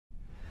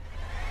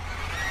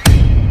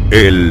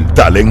El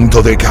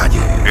talento de calle.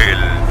 El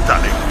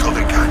talento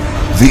de calle.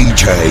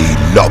 DJ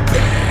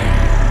López.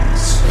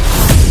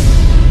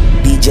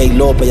 DJ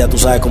López, ya tú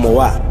sabes cómo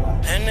va.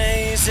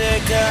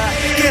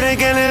 Quiere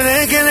que le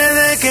dé, que le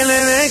dé, que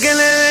le dé, que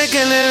le dé,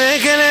 que le dé,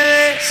 que le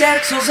dé.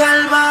 Sexo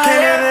salvaje. Que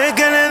le dé,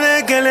 que le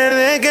dé, que le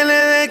dé, que le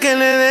dé, que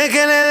le dé,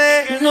 que le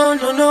dé. No,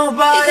 no, no,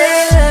 vale.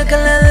 Que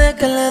le dé,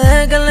 que le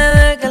dé, que le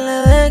dé, que le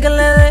dé, que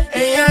le dé.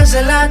 Ella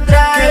se la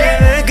trae. Que le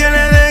dé, que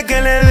le dé,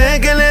 que le dé,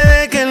 que le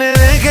dé, que le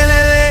dé, que le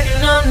dé.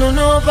 No, no,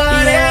 no,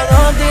 vale. Lleva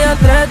 2 días,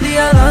 3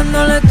 días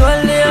dándole todo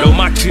el día. Lo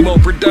Máximo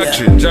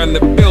Productions on the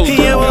building. Y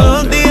llevo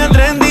 2 días,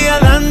 3 días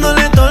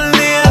dándole todo el día.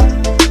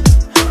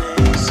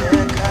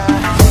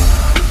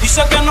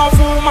 Dice que no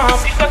fuma,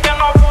 dice que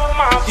no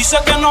fuma, dice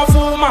que no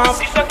fuma,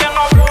 dice que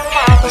no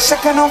fuma. Dice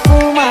que no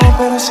fuma,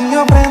 pero si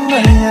yo prendo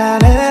ella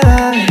le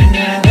da,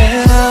 ella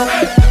le da.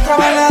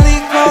 Entraba en la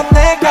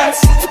discoteca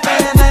sin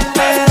tener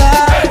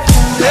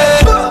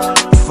edad.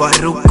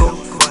 Farruko,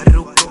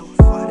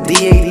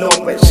 DJ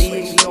López.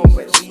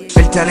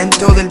 el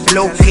talento del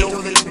bloque.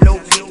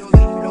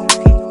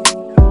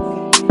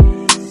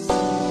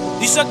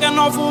 Dice que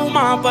no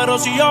fuma, pero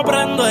si yo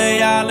prendo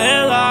ella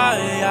le da,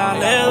 ella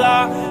le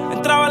da.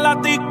 Entraba en la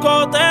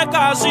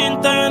discoteca sin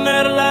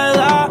tener la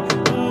edad.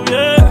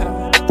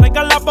 Yeah.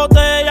 Traigan las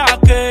botellas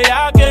que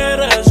ella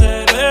quiere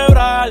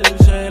celebrar,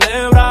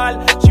 celebrar.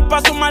 Si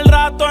pasa un mal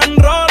rato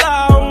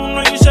enrola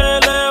uno y se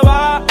le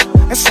va.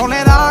 Es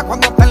soledad,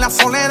 cuando está en la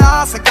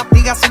soledad se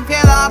castiga sin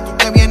piedad. Tú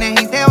te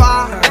vienes y te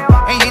vas.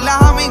 Ella y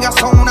las amigas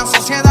son una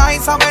sociedad y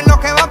saben lo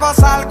que va a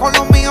pasar con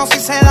los míos si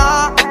se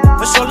da.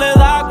 Es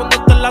soledad, cuando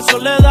está en la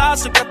soledad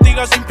se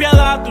castiga sin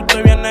piedad. Tú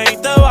te vienes y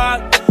te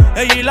vas.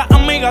 Ella y las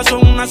amigas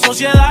son una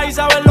sociedad y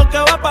saben lo que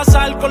va a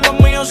pasar con los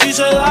míos si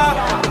se da.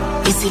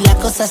 Y si la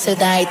cosa se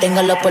da y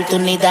tengo la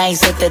oportunidad y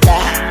se te da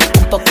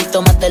un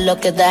poquito más de lo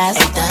que das,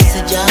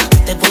 entonces yo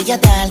te voy a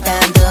dar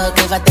tanto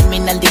que va a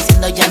terminar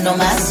diciendo ya no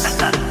más.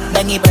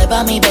 Ven y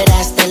pruébame y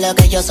verás de lo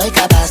que yo soy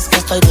capaz. Que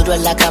estoy duro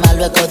en la cama,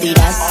 luego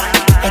dirás.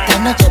 Esta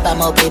noche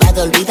vamos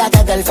privado,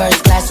 olvídate del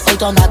first class. Hoy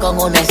toma con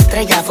una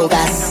estrella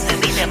fugaz.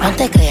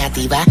 Ponte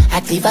creativa,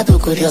 activa tu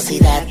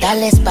curiosidad.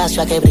 Dale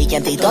espacio a que brille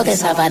en ti toda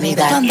esa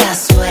vanidad. Tanta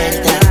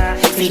suerte,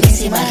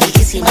 finísima,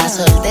 riquísima,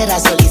 soltera,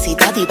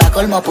 solicitativa,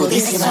 colmo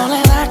pudísima.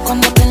 Soledad,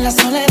 cuando está en la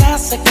soledad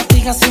se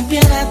castiga sin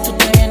piedad. Tú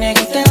te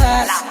vienes y te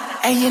das.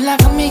 Ella y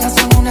las amigas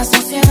son una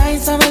sociedad y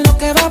saben lo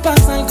que va a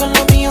pasar con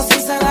los míos si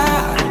se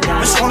da.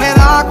 Es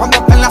soledad, cuando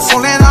está en la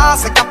soledad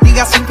se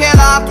castiga sin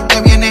piedad. Tú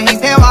te vienes y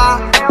te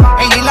vas.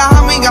 Ella y las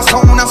amigas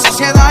son una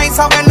sociedad y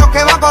saben lo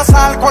que va a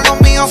pasar con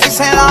los míos si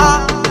se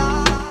da.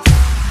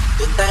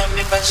 Tú estás en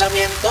mi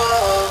pensamiento,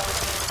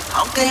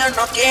 aunque yo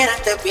no quiera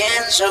te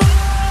pienso.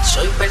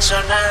 Soy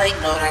persona de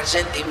ignorar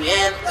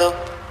sentimientos.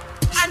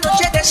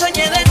 Anoche te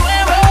soñé de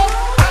nuevo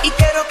y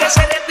quiero que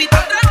se repita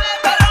otra vez.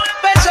 Pero en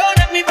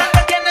persona en mi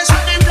mente tienes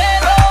un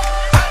enredo.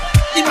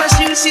 Dime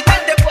si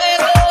visitarte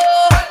puedo.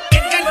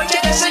 Es que anoche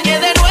te soñé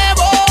de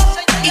nuevo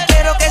y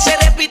quiero que se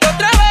repita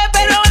otra vez.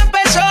 Pero en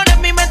persona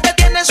en mi mente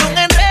tienes un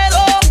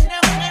enredo.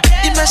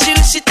 Dime si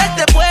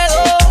visitarte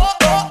puedo.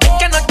 Es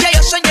que anoche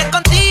yo soñé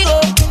contigo.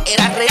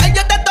 Era real,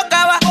 yo te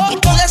tocaba y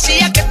tú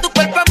decías que tu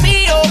cuerpo es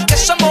mío, que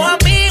somos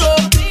amigos,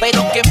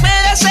 pero que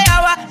me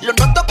deseaba. Lo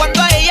noto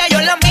cuando a ella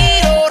yo la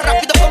miro.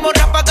 Rápido como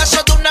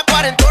rápagazo de una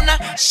cuarentona.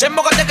 Se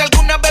moja de que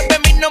alguna vez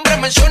mi nombre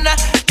menciona.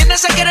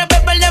 Quienes se quieren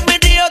beber de mi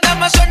río de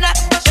Amazonas.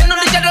 Tiene un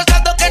Richard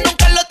rosado que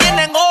nunca lo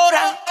tienen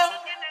hora.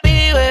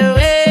 Mi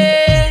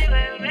bebé,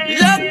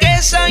 lo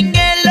que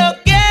soñé lo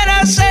quiero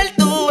hacer,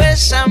 tú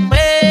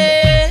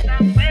bésame.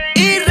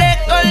 Y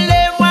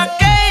recordemos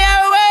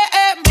aquella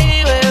vez,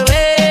 mi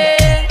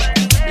bebé.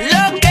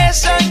 Lo que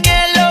soñé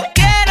lo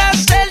quiero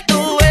hacer,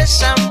 tú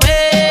bésame.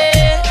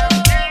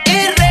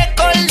 Y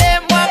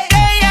recordemos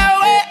aquella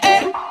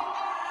vez.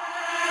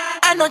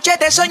 Anoche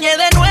te soñé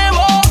de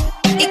nuevo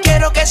y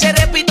quiero que se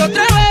repita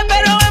otra vez.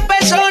 Pero en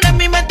persona en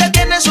mi mente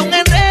tienes un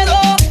enredo.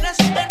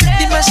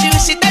 Dime si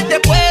visitarte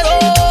puedo.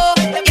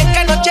 Y es que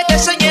anoche te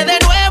soñé de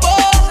nuevo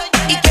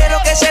y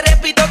quiero que se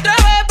repita otra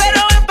vez.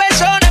 Pero en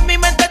persona en mi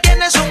mente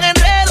tienes un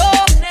enredo.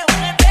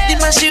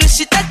 Dime si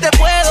visitarte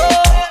puedo.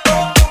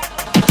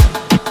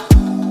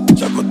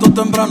 Se acostó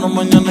temprano,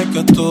 mañana hay que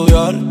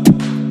estudiar.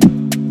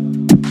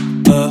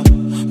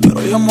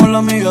 Pero llamó a la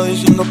amiga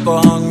diciendo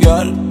pa'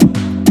 janguear.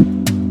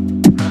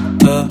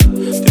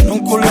 Tiene un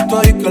culito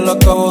ahí que le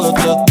acabo de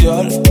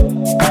testear.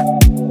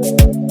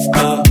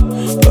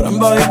 Pero en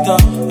bajita,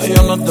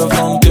 ella no es de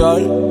frontear.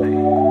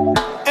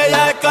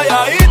 Ella es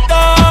calladita,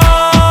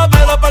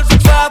 pero para el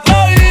sexo es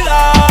atrevida.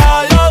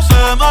 Yo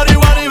sé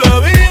marihuana y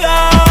bebida,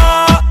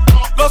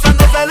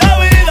 gozándose la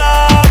vida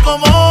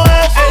como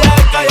es. Ella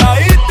es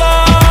calladita,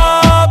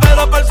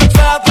 pero para el sexo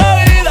es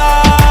atrevida.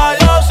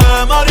 Yo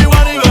sé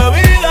marihuana y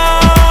bebida,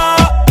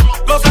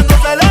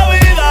 gozándose la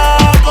vida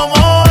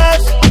como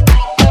es.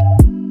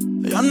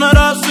 Ella no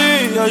era así,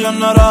 ella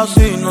no era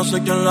así, no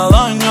sé quién la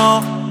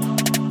dañó.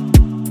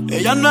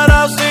 Ella no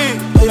era así,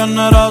 ella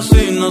no era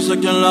así, no sé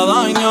quién la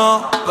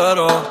dañó.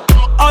 Pero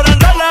ahora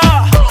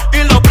enrola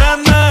y lo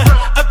prende,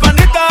 es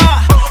panita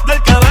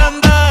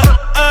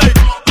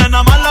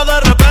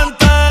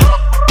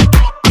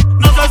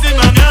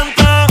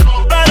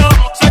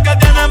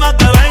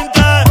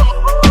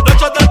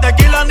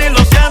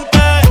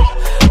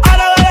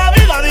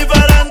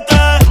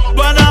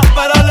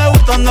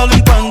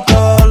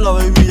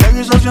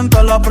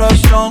la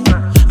presión.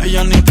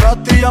 Ella ni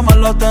trata y llama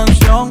la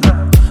atención.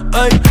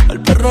 Ey, el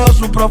perreo es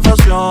su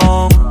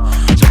profesión.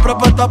 Siempre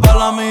puesta para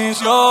la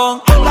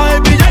misión. La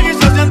baby llega y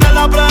se siente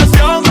la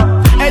presión.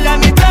 Ella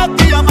ni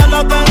trata y llama la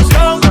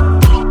atención.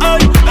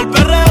 Ey, el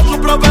perreo es su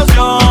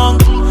profesión.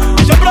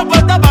 Siempre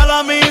puesta para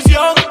la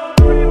misión.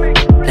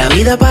 La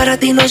vida para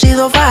ti no ha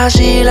sido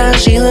fácil. Ha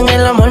sido en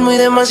el amor muy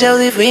demasiado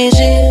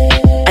difícil.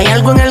 Hay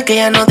algo en el que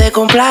ya no te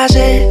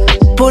complace.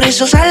 Por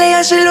eso sale y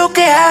hace lo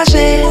que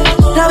hace.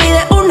 La vida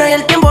es una y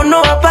el tiempo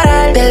no va a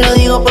parar. Te lo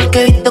digo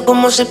porque he visto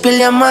cómo se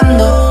pierde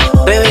amando.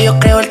 Bebé, yo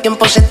creo el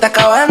tiempo se está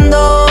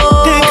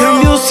acabando. Te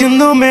cambio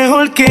siendo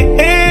mejor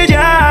que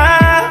ella.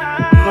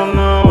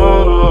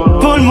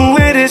 Por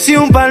mujeres y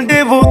un par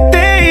de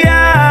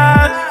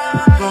botellas.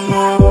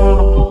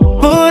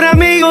 Por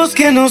amigos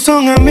que no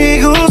son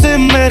amigos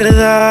en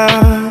verdad.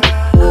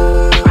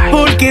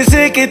 Porque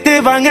sé que te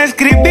van a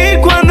escribir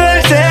cuando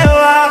él se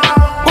va.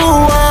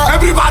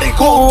 Everybody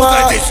go to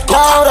the disco.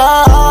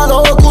 Ahora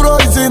lo oscuro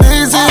y sin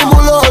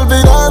disimulo,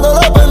 olvidando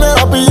la pena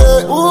la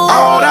pillé.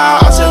 Ahora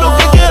hace lo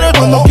que quiere,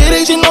 cuando quiere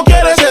y si no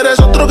quiere, eres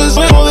otro que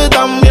se jode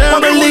también.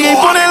 Cuando el DJ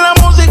pone la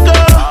música,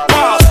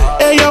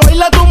 ella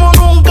baila como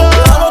nunca.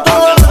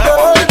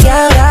 Y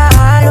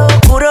ahora lo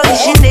oscuro y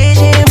sin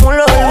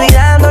disimulo,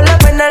 olvidando la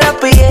pena la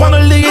pillé. Cuando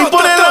el DJ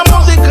pone la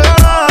música,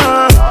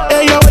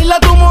 ella baila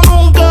como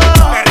nunca.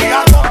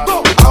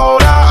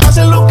 Ahora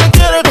hace lo que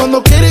quiere,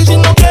 cuando quiere y si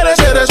no quiere,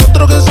 eres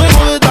otro que se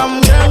jode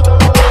también.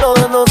 Lo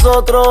de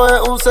nosotros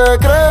es un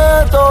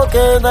secreto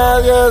que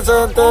nadie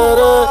se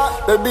entere.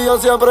 Baby, yo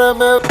siempre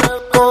me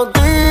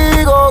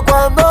contigo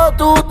cuando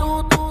tú.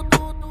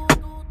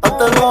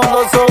 Ante el mundo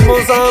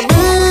somos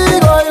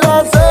amigos y lo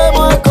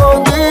hacemos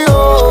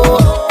escondido.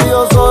 Y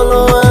yo solo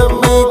en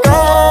mi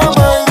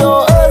cama y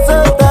yo es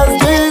el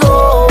testigo.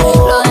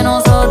 Lo de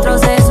nosotros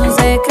es un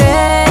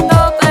secreto,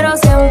 pero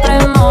siempre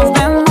nos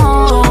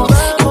vemos.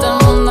 Y todo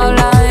el mundo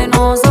habla de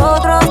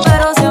nosotros,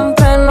 pero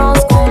siempre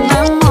nos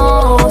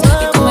comemos.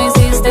 Y tú me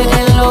hiciste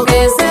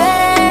enloquecer,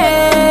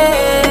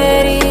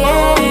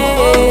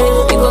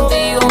 y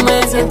contigo me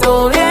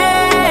siento bien.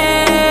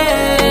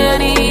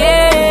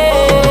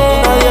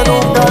 Nadie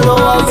nunca lo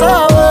va a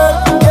saber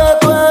que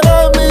tú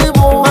eres mi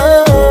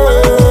mujer.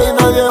 Y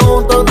nadie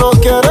juntos nos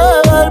quiere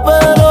ver,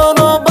 pero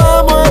nos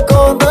vamos a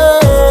esconder.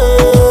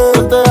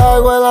 Yo te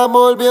hago el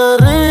amor bien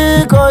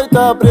rico y te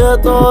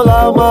aprieto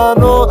la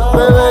mano.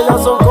 Bebé, ya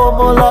son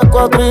como las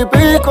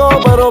 4:00,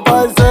 pero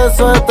para el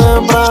sexo es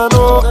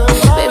temprano.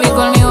 Baby,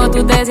 conmigo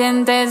tú te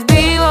sientes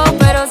vivo,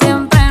 pero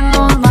siempre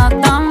nos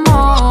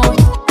matamos.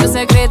 Los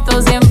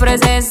secretos siempre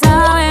se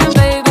saben,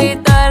 baby,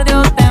 tarde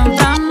o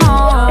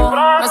temprano.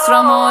 Nuestro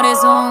amor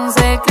es un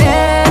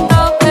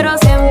secreto, pero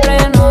siempre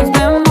nos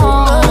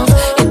vemos.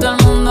 Y todo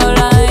el mundo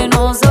habla de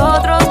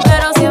nosotros,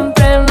 pero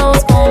siempre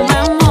nos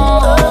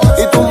comemos.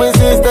 Y tú me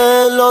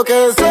hiciste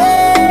enloquecer,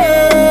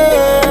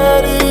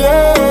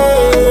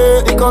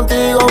 y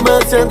contigo me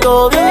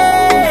siento bien.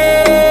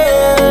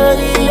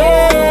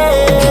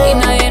 Y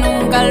nadie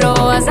nunca lo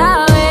va a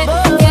saber,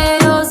 que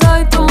yo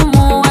soy tu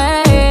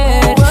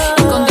mujer.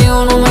 Y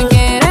contigo no me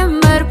quieren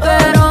ver,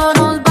 pero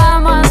nos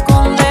vamos a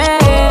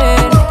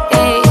esconder.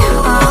 Ey,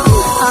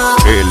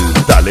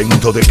 El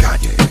talento de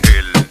calle.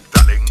 El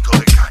talento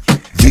de calle.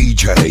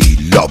 DJ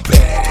López.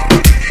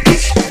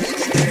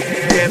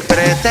 ¿Qué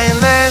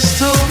pretendes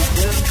tú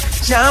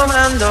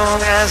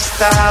llamándome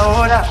hasta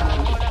ahora?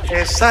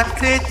 Esa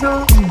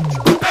actitud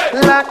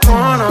la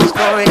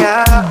conozco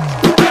ya.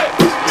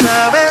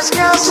 Sabes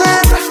qué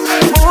hacer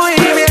muy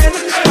bien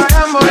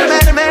para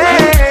envolverme,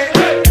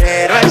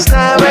 pero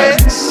esta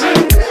vez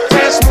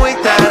es muy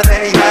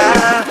tarde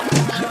ya.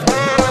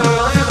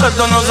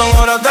 Esto no son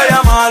horas de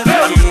llamar,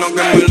 a menos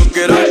que me lo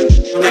quieras.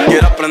 Que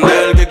quiera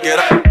aprender, que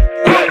quiera.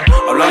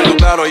 Hablando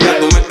claro, ya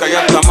tú me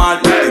callaste mal.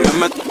 Y me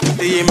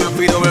metí y me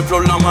pido ver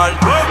flor la mal.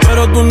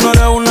 Pero tú no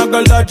eres una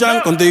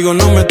Kardashian, contigo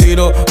no me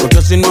tiro,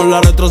 porque si no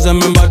la retro se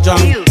me embachan.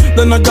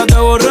 De Snapchat te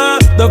borré,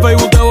 de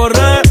Facebook te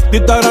borré, de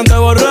Instagram te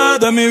borré,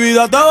 de mi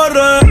vida te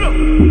borré.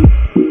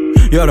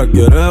 Y ahora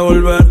quieres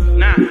volver,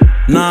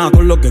 nada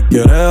con lo que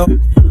quieres,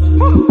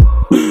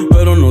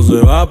 pero no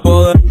se va a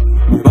poder.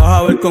 Vas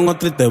a ver con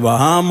otra y te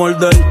vas a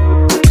morder.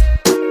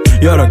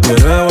 Y ahora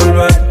quieres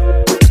volver,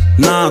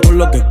 nada con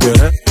lo que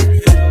quieres,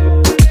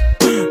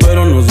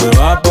 pero no se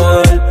va a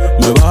poder.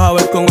 Me vas a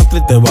ver con otra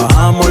y te vas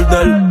a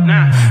morder.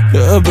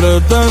 ¿Qué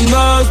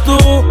pretendes tú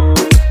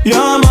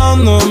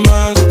llamándome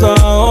a esta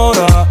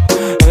hora?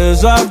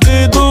 Esa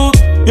actitud,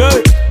 yeah,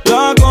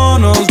 la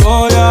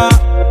conozco ya.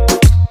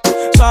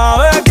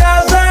 Sabes qué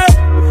hacer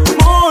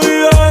muy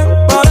bien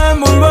para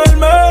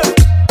envolverme,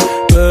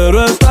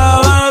 pero esta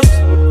vez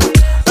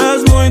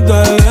es muy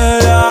tarde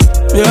ya.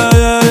 Yeah,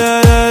 yeah,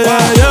 yeah,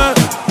 yeah, yeah.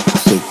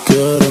 Se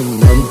quieren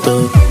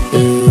antes y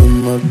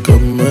dime que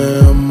me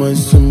ama y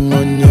si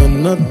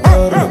mañana te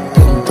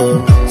arrepientes.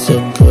 Se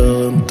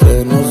queda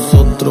entre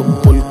nosotros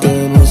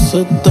porque no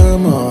se te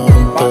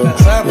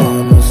antes. Yo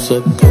no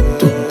sé qué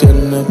tú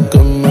tienes que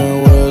me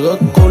juegas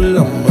con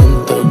la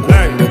mente.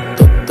 Cuando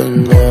te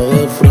tenga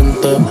de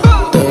frente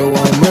te voy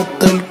a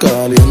meter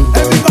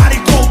caliente.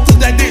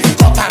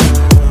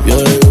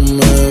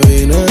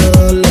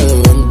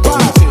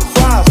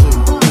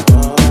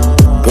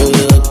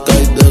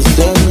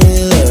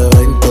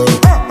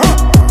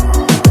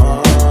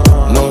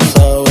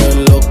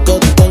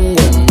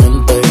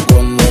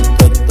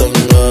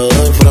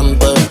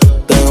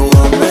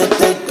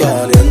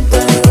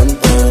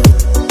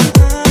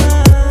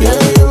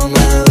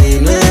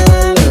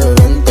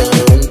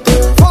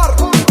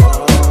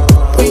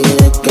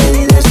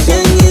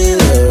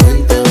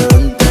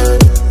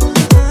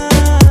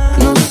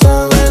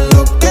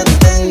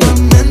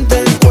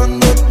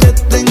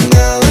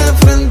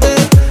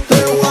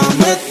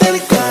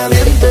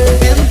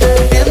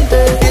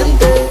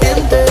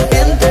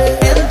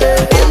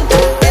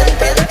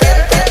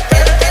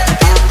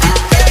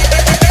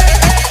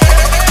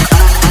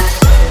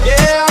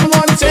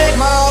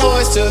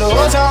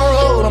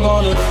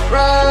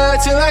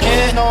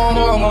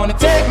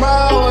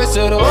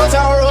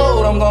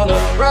 I'm gonna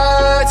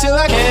ride till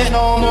I can't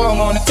no more. I'm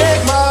gonna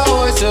take my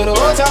horse to the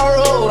Old Town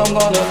Road. I'm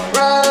gonna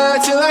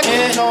ride till I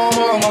can't no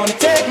more. I'm gonna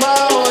take my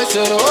horse to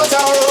the Old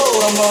Town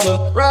Road. I'm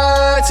gonna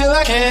ride till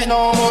I can't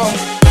no more.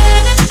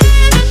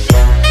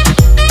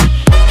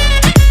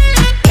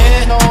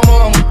 Can't no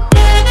more.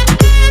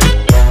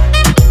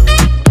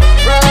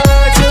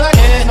 Ride till I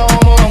can't no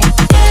more.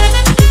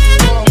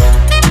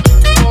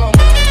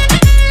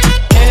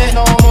 Can't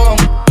no more.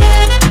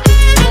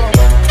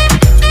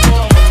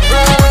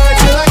 Ride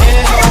till I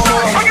can't no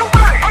more.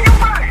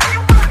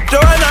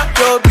 Joanna,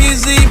 your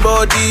busy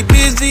body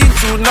busy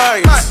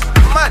tonight.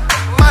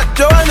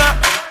 Joanna,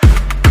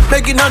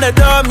 making all the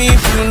dummy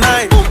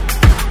tonight.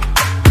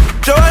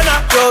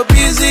 Joanna, your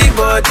busy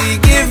body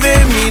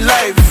giving me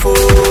life,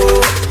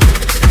 oh,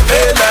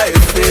 hey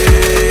life,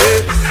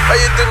 hey. Why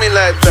you do me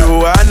like that?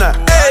 Joanna,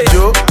 hey.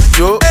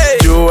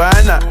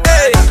 Joanna,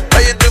 hey.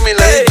 Why you do me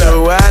like that?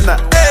 Joanna,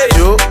 hey.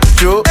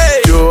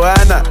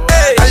 Joanna,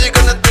 hey. How you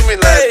gonna do me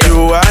like that?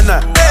 Joanna,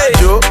 hey.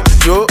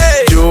 Joanna,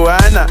 hey.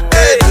 Joanna,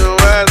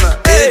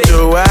 hey.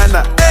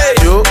 Joanna, hey.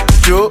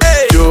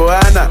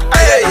 Joanna,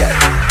 hey.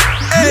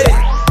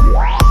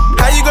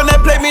 How you gonna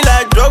play me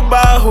like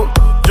Drogba, ho?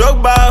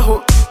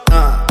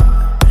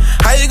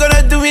 How you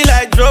gonna do me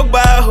like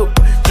Drogba, ho?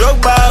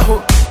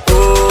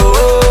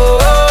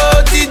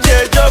 Oh,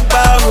 DJ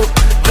Drogba, ho.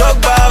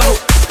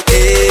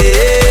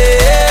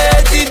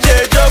 DJ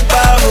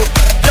Drogba, ho.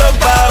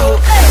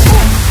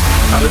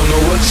 I don't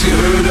know what you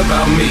heard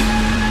about me,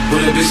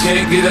 but a bitch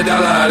can't get $1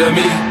 out of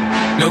me.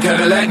 No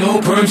Cadillac, no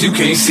perms, you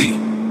can't see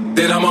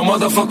that I'm a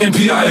motherfucking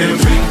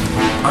PIMP.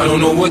 I don't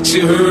know what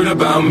you heard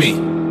about me,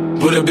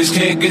 but a bitch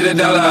can't get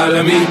 $1 out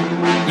of me.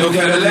 No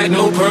Cadillac,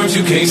 no perms,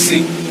 you can't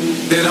see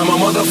that I'm a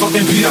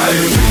motherfucking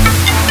PIMP.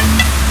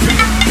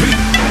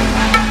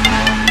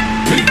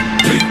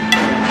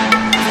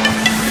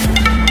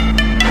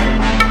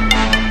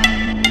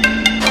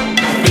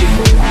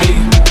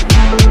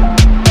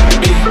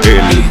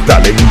 El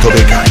talento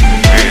de calle.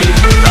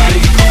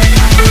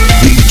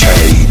 DJ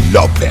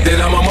López. That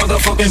I'm a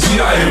motherfucking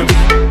PIMP.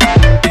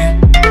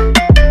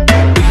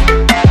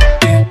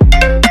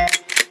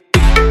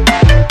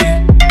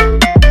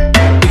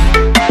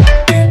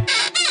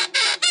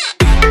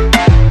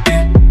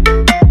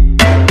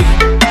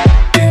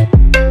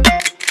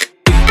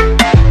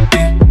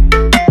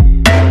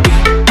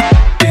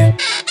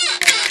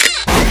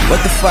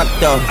 Fuck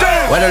though,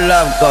 where the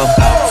love go?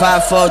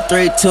 5, 4,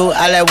 3, 2,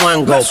 I let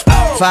one go.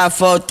 5,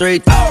 4, 3,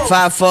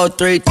 5, 4,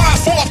 3, 2,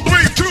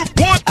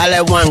 I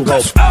let one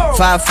go.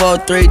 5, 4,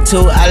 3,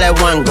 2, I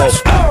let one go.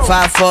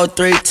 5, 4,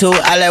 3, 2,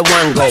 I let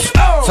one go.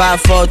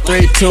 5, 4,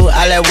 3, 2,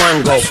 I let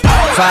one go.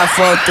 5,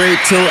 4, 3,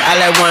 2, I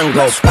let one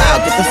go.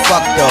 Wow, get the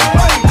fuck though.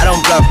 I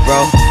don't bluff,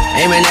 bro.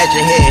 Aiming at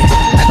your head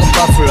like a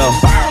buffalo.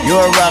 You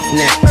a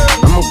roughneck,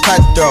 I'm a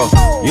cutthroat.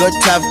 You a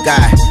tough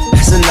guy.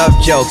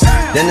 Enough jokes,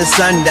 then the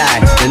sun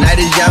died. The night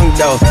is young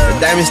though, the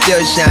diamonds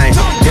still shine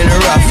in a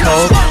rough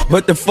hole.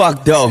 What the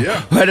fuck though?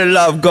 Where the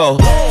love go?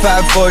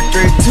 5, 4,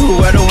 3, 2,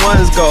 where the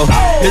ones go?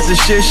 It's a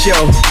shit show,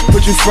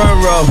 put you front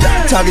row.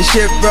 Talking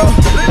shit bro,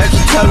 let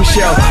your tongue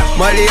show.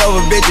 Money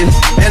over bitches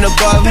and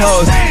above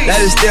hoes.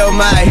 That is still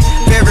my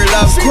favorite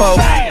love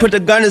quote. Put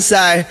the gun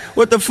aside,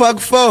 what the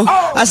fuck for?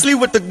 I sleep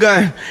with the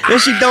gun,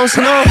 and she don't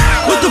snow.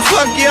 What the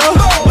fuck yo?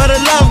 Where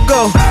the love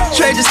go?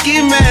 Trade the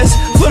ski mask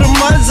for the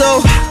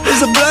muzzle.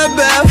 It's a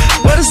bloodbath,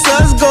 where the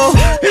suns go.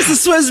 It's a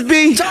Swiss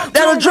beat, that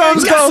the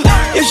drums go.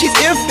 If she's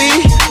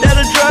iffy, that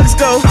the drugs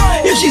go.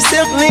 If she's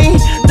simply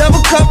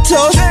double cup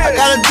toast, I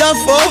got a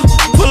duffel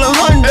full of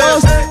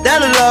hundos. That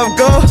the love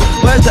go.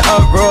 Where's the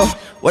uproar?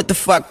 What the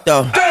fuck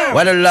though?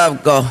 Where the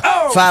love go?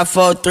 5,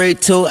 4, 3,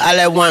 2, I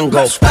let one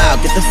go. Wow,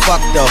 get the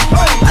fuck though.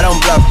 I don't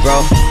bluff,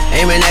 bro.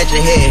 Aiming at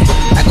your head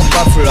like a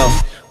buffalo.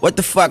 What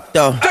the fuck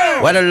though?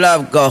 Where the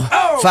love go?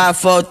 5,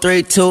 4,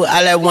 3, 2,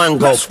 I let one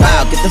go.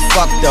 Wow, get the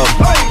fuck though.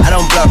 I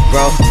don't bluff,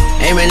 bro.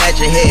 Aiming at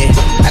your head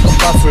like a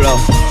buffalo.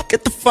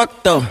 Get the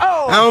fuck though.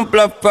 I don't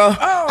bluff, bro.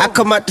 I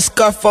come out the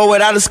scuffle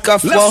without a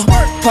scuffle.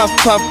 Puff,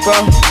 puff, bro.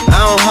 I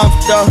don't huff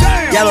though.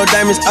 Yellow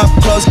diamonds up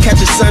close, catch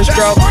a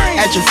sunstroke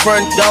at your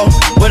front door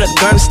with a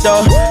gun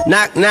store.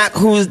 Knock, knock,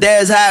 who's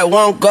there's how it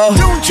won't go.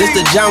 Just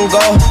the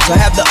jungle, so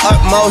have the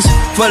utmost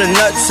for the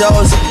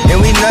nutsos. And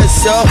we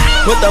nuts so.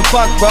 What the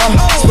fuck, bro?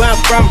 Where I'm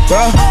from,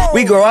 bro.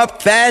 We grow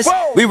up fast,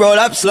 we roll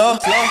up slow.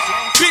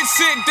 Bitch,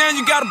 sit down,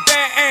 you got a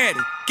bad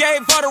addict.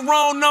 Gave her the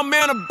wrong number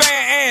and a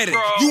bad addict.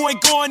 You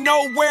ain't going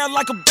nowhere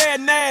like a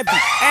bad nabby.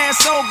 Ass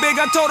so big,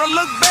 I told her,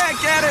 look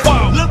back at it.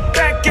 Look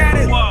back at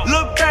it.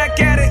 Look back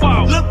at it.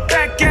 Look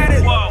back at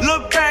it.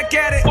 Look back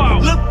at it.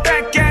 Look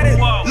back at it.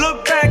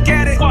 Look back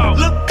at it.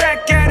 Look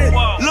back at it.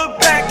 Look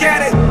back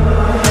at it.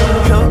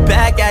 Look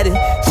back at it.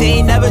 She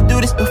ain't never do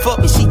this before,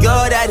 but she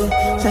good at it.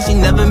 Said she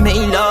never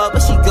made love,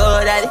 but she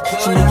good at it.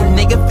 She make a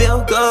nigga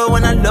feel good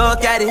when I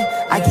look at it.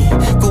 I get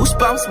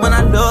goosebumps when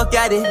I look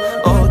at it.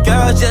 Oh,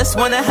 girl just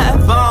wanna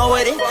have fun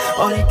with it.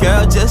 Oh, the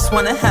girl just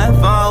wanna have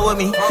fun with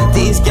me.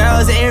 These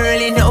girls ain't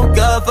really no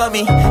good for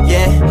me.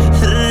 Yeah.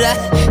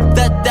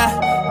 Da da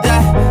da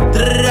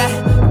da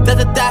da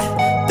da da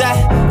da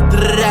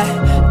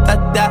da.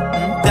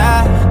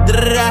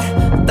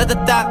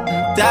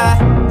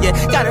 yeah.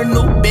 Got a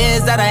new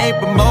biz that I ain't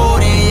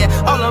promoting,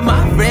 yeah. All of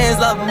my friends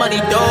love money,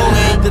 doing.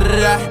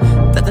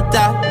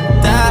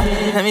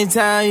 Let me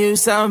tell you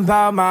something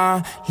about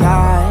my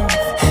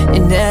life.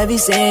 In every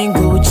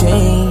single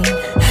chain,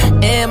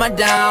 in my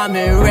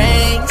diamond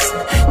rings,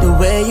 the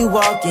way you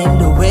walking,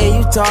 the way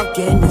you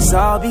talking, it's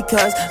all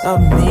because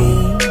of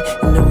me.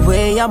 And the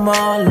way I'm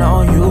all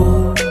on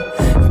you,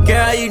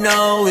 girl, you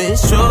know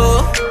it's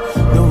true.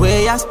 The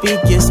way I speak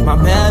is my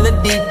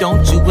melody.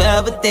 Don't you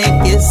ever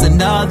think it's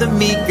another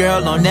me,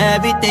 girl, on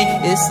everything.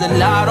 It's a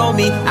lot on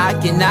me. I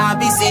cannot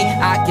be seen,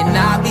 I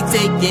cannot be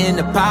taking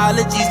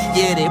apologies.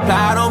 Yeah, they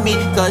proud on me,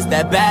 cause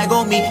that bag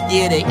on me.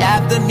 Yeah, they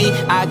after me.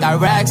 I got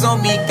racks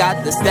on me,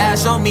 got the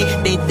stash on me.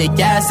 Think they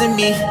gassing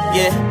me,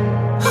 yeah.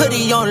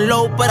 Hoodie on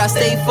low, but I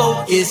stay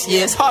focused,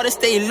 yeah. It's hard to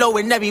stay low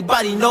and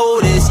everybody know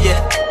this,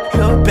 yeah.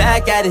 Look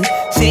back at it,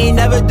 she ain't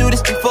never do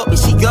this before, but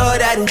she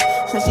good at it.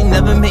 So she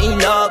never made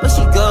love, but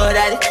she good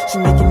at it. She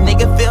make a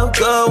nigga feel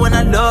good when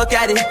I look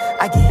at it.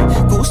 I get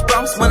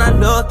goosebumps when I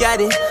look at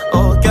it.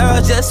 Oh,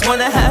 girl just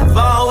wanna have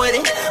fun with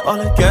it. All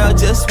the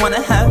girls just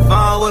wanna have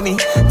fun with me.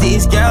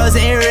 These girls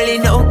ain't really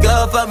no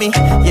good for me,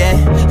 yeah.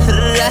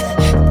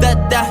 Da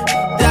da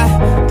da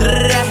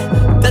da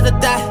da da da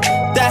da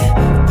da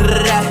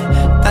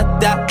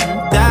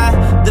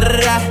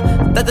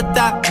da da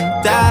da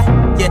da.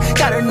 Yeah,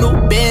 got a new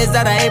biz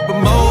that I ain't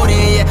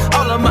promoting, yeah.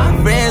 All of my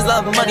friends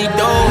love money,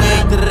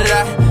 doing.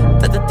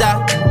 Da da da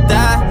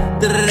da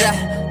da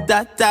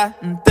da da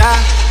da.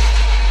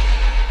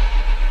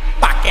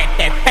 Pa' que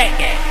te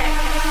pegue.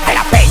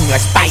 Jalapeño,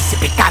 spicy,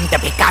 picante,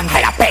 picante.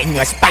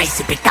 Jalapeño,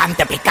 spicy,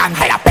 picante, picante.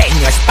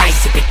 Jalapeño,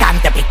 spicy,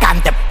 picante,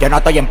 picante. Yo no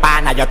estoy en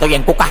pana, yo estoy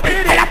en cuca.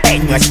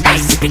 Jalapeño,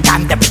 spicy,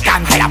 picante,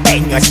 picante.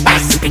 Jalapeño,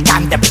 spicy,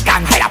 picante,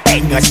 picante.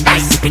 Jalapeño,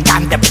 spicy,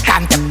 picante,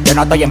 picante. Yo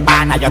no estoy en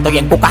pana, yo estoy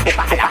en cuca. Es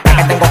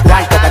que tengo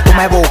cuarto que tú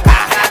me buscas.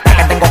 Es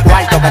que tengo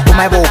cuarto que tú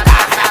me buscas.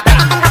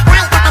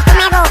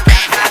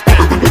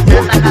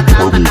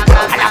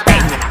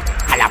 Jalapeño,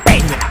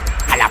 jalapeño,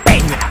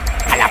 jalapeño,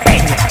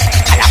 jalapeño,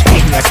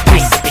 jalapeño,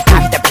 spicy,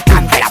 picante,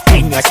 picante.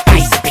 Jalapeño,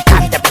 spicy,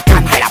 picante,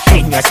 picante.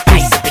 Jalapeño,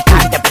 spicy,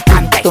 picante,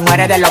 picante. Tú no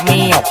eres de lo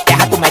mío,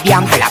 deja tu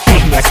mediante.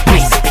 Jalapeño,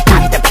 spicy,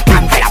 picante,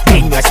 picante.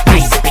 Jalapeño,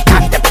 spicy,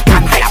 picante,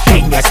 picante.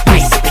 Jalapeño,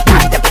 spicy,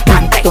 picante,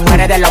 picante. Tú no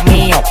eres de lo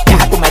mío,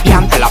 deja tu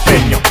mediante.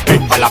 Jalapeño,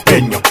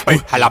 jalapeño,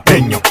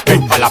 jalapeño,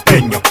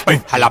 jalapeño,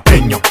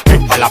 jalapeño,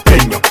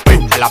 jalapeño,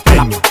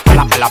 jalapeño,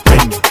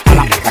 jalapeño.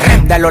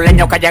 De los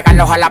leños que llegan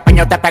los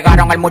jalapeños te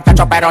pegaron el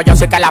muchacho, pero yo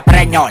sí que la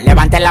preño.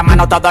 Levanten la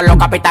mano todos los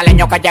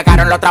capitaleños que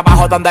llegaron los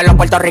trabajos donde los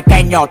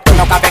puertorriqueños. Tú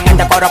no cabes en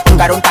este coro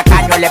porque eres un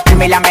tacaño. El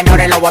primo y la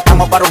menores lo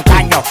botamos por un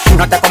caño.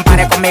 No te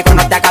compares conmigo,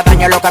 no te hagas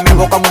daño. Lo que me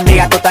busco en un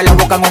día, tú te lo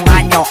buscas en un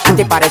año. A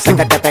ti parece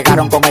que te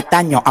pegaron con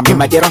estaño. A mí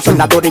me dieron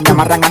soldadura y me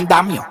amarran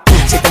andamio.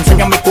 Si te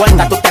enseño mi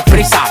cuenta, tú te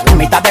frisas. La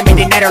mitad de mi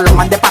dinero lo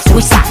mandé pa'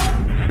 Suiza.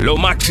 Lo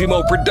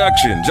Máximo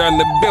Productions on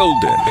the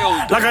building.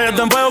 La calle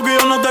está en fuego que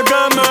yo no te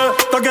queme.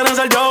 Todos quieren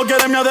ser yo,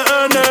 quieren mi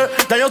ADN.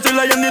 Ya yo soy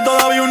leyenda y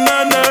todavía un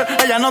nene.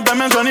 Ella no te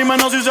menciona y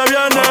menos si se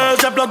viene.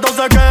 Si explotó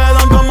se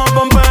quedan como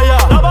Pompeya.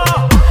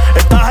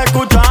 Estás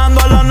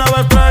escuchando a la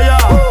nueva estrella.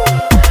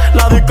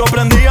 La disco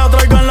prendida,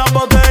 traigo en la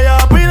botella.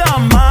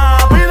 Pidan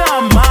más,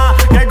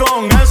 que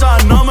con esa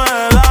no me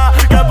da.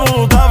 Que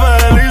puta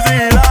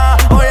felicidad,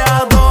 hoy a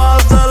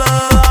todas se le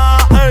da.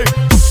 Ey.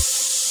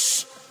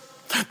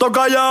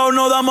 Toca callado,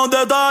 no damos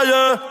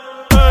detalles.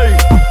 Ey.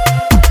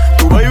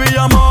 Tu baby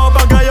llamó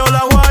pa' que yo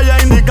la guaya.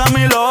 Indica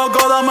mi loco,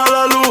 dame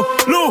la luz.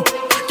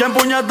 ¿Quién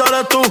puñeta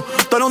eres tú?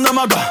 Tú eres un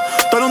demaca,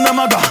 tú eres un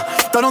demaca,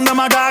 tú eres un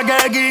demaca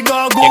que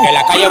Kikoku. Que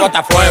la calle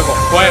bota fuego,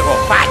 fuego,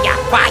 falla,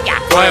 falla,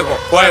 fuego,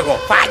 fuego,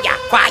 falla,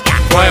 falla,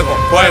 fuego,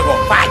 fuego,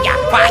 falla,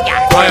 falla,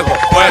 fuego,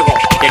 fuego.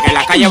 Que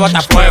la calle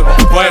bota fuego,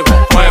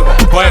 fuego, fuego,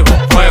 fuego,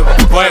 fuego,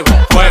 fuego,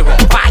 fuego,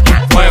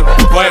 falla, fuego,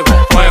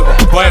 fuego, fuego,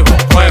 fuego,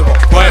 fuego,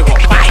 fuego,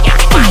 falla,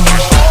 falla.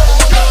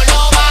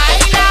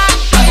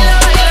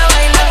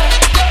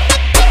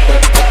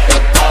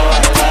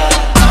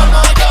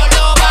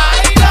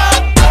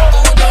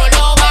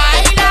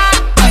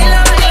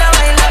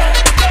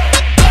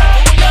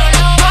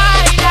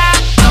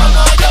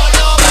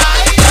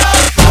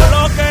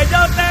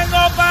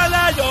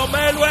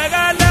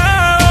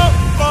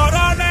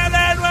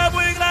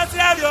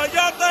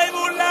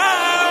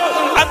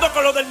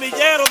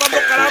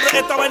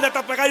 Esta vaina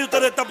está pegada y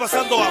ustedes están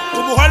pasando a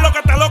tu mujer lo que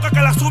está loca,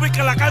 que la sube y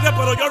que la cargue,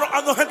 pero yo no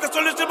ando gente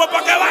solísimo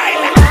para que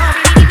baile.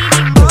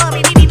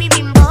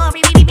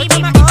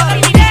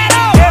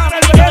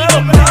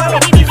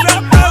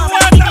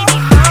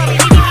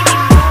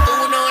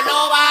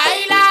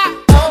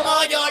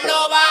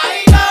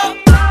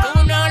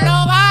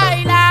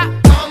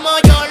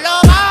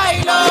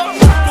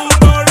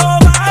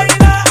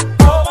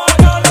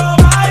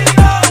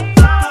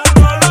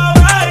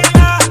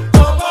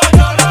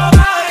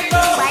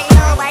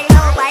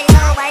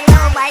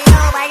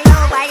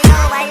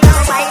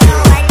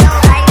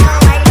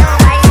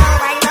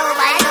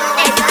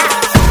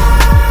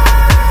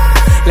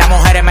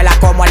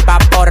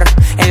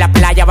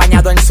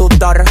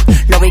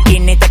 Los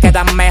bikinis te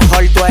quedan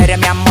mejor, tú eres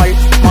mi amor,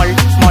 mol,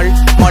 mol.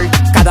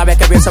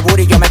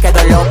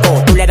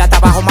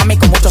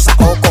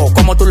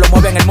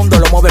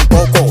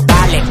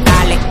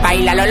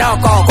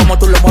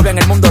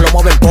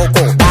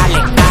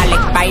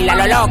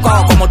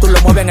 loco. Como tú lo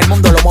mueves en el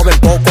mundo, lo mueves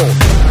poco.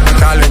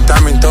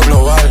 Calentamiento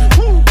global,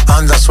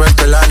 anda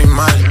suelto el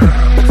animal.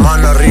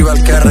 Mano arriba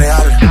el que es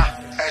real.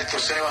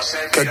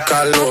 Qué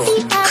calor,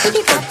 en la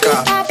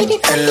discoteca, qué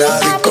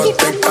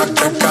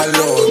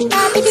calor.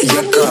 Y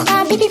acá,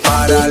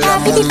 para la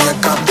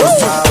muñeca, por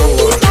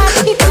favor. En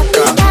la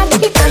discoteca,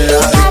 qué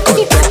calor.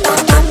 Y acá,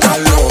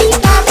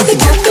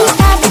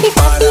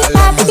 para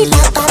la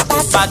muñeca.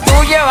 Pa'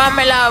 tú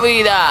llevarme la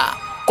vida,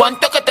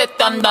 ¿cuánto que te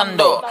están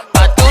dando?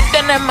 Pa' tú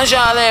tenerme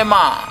esa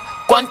dema,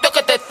 ¿cuánto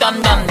que te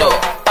están dando?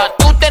 Pa'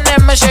 tú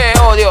tenerme ese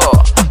odio,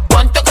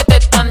 ¿cuánto que te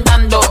están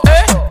dando?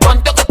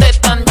 ¿Cuánto que te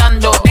están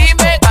dando?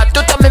 Dime, pa'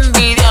 tú estás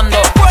envidiando.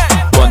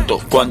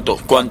 ¿Cuánto que te están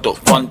dando?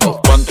 ¿Cuánto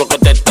que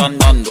te están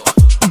dando?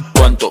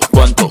 ¿Cuánto que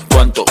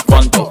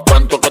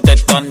te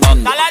están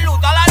dando?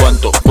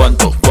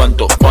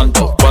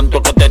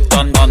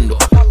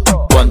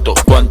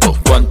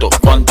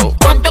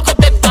 ¿Cuánto que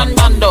te están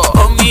dando?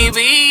 Con mi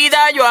vida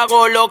yo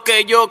hago lo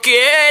que yo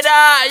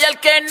quiera y al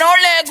que no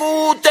le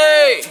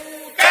guste,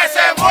 ¡que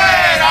se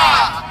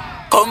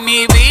muera! Con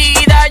mi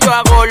vida yo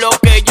hago lo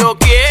que yo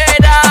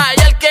quiera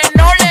y al que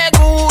no le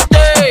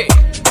guste,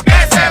 ¡que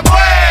se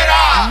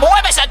muera!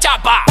 ¡Mueve esa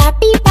chapa!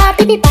 Papi,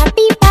 papi,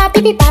 papi,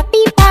 papi,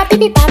 papi,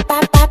 papi, papi,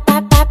 papi,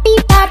 papi,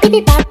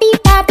 papi, papi,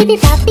 papi,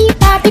 papi,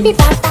 papi,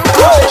 papi.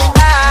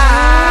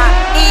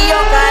 Y yo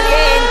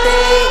caliente,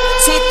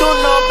 si tú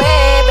no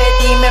bebes,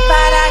 dime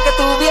para qué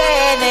tú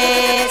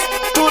vienes.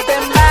 Tú te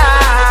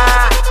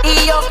vas. Y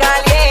yo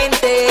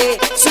caliente,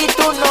 si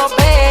tú no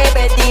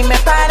bebes, dime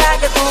para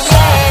qué tú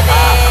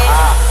vienes.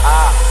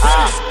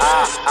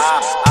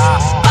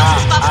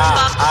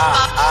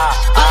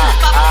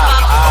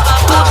 Tú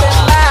te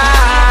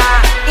vas.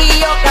 Y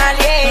yo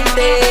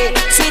caliente,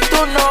 si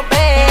tú no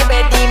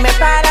bebes, dime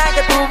para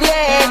qué tú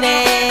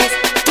vienes.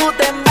 Tú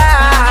te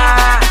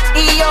vas. Y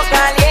yo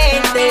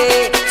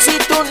caliente, si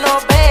tú no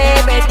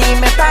bebes,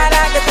 dime para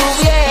qué tú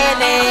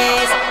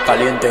vienes.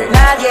 Caliente.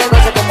 Nadie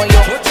goza como yo,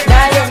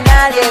 nadie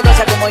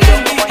goza como yo.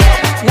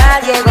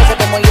 Nadie goza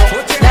como yo,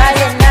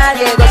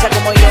 nadie goza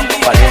como yo.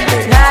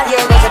 Caliente. Nadie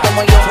goza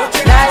como yo,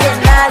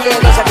 nadie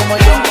goza como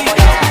yo.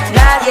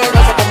 Nadie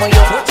goza como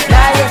yo,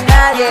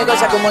 nadie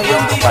goza como yo.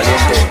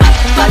 Caliente.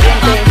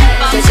 Caliente,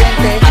 se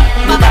siente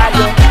mi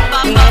barrio,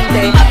 mi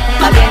gente.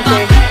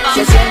 Caliente,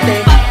 se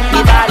siente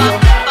mi barrio,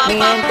 mi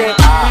gente.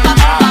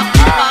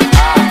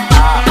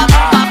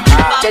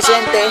 Se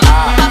siente.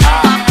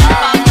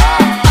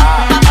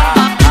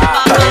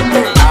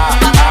 Caliente.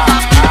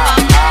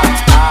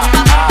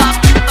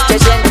 Se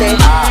siente.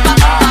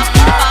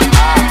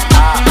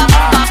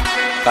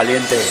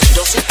 Caliente.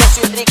 Yo sí que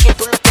soy Ricky,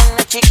 tú lo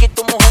tienes chiqui.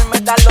 Tu mujer me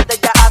da lo de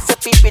ella hace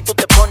pipi. Tú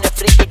te pones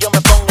friki, yo me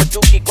pongo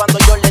chuki. Cuando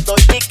yo le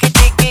doy tiki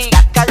tiki.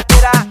 La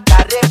cartera,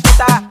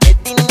 carreta, el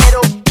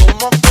dinero,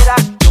 como quiera.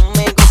 Yo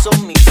me gozo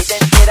mi vida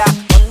entera.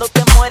 Cuando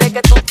te mueres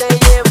que tú te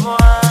llevas.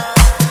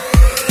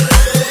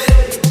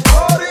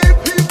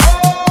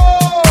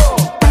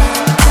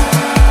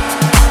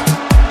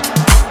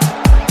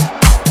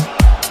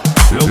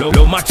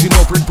 Lo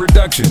Máximo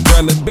Production,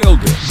 on the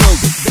building.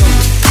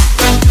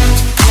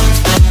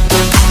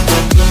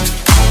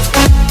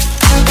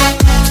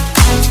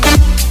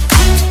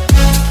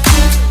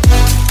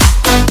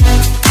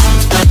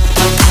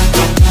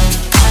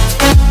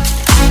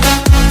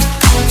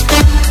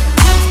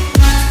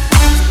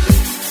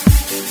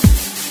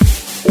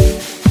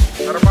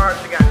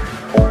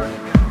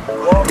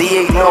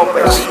 DJ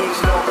López.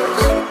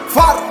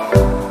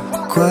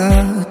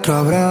 4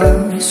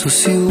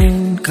 abrazos y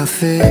un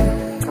café.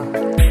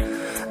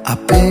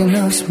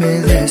 Apenas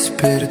me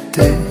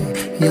desperté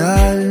y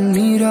al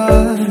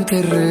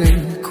mirarte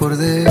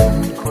recordé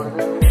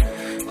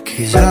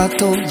que ya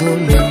todo lo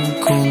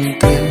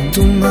encontré en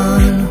tu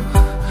mano,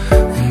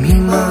 en mi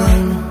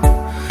mano.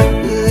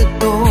 De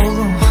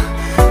todo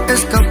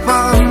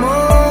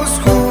escapamos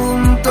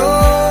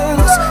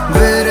juntos,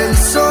 ver el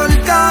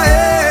sol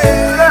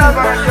caer.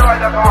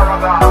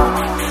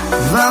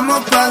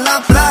 Vamos pa'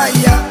 la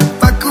playa,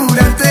 pa'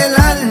 curarte el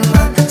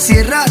alma.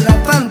 Cierra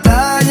la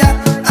pantalla,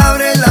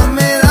 abre la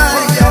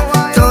medalla.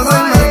 Todo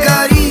el mar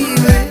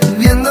Caribe,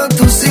 viendo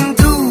tu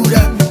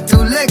cintura.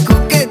 Tú le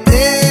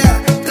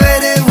coqueteas, tú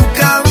eres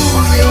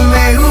buscabulla y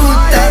me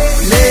gusta.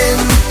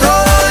 Lento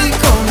y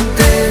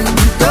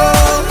contento,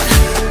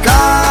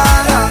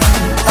 cara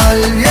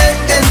al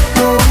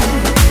viento.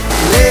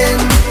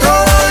 Lento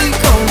y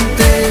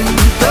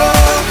contento,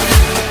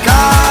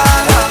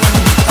 cara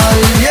al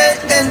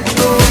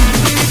viento.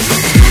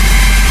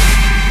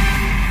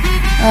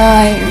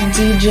 Ay,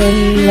 DJ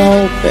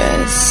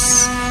López.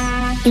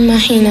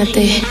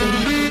 Imagínate,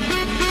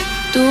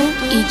 tú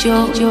y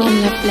yo en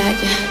la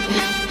playa.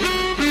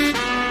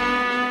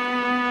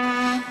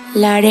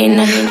 La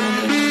arena,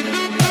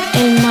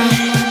 el mar,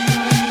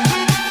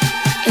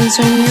 el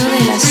sonido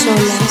de las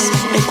olas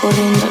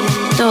recorriendo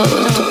todo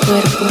tu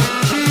cuerpo.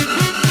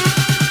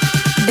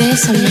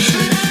 Bésame,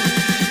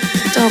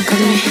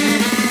 tócame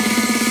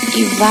y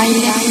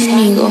baila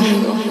conmigo.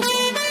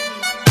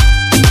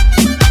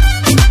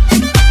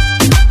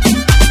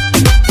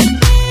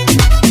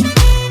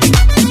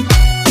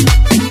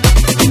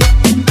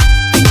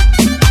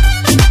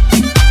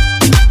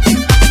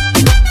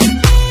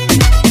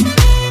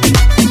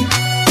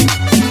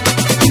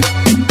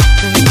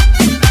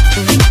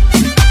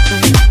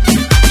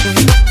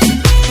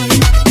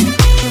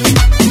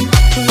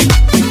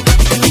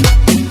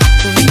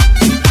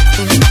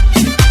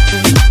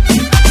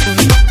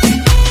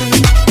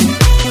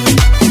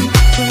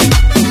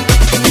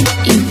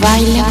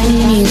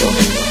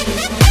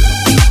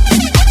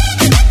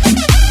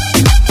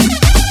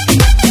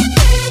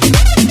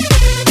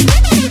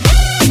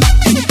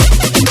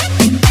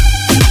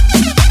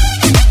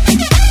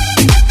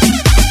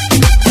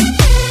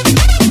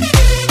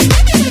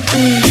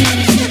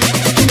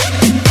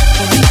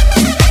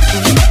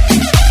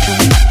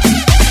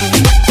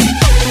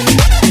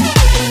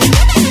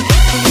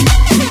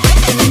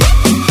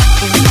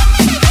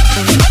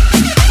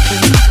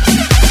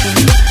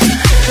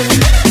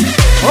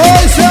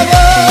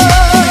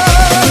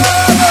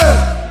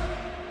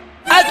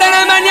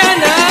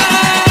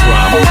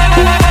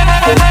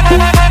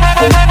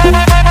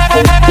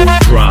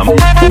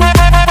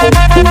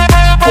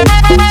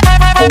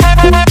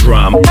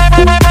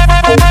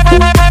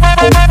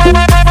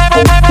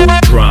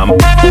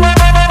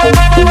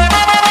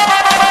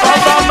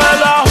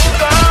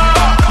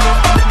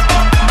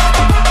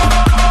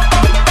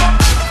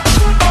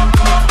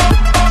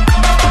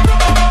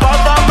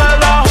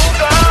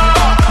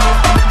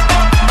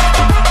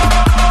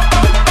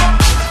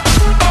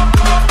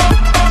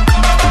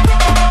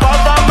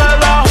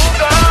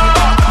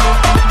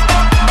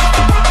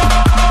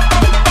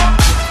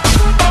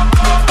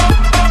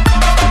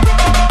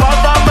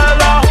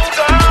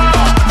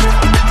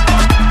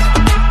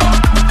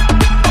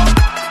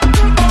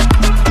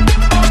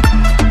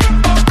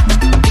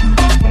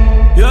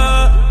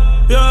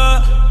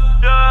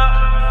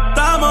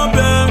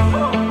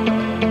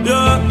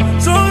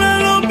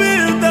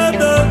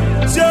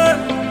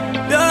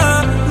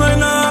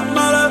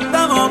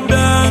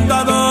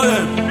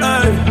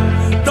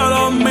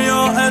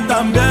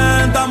 también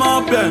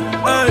estamos bien.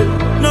 Ey,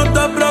 no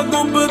te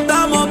preocupes,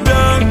 estamos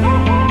bien.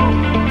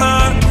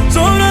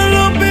 Sobre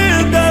los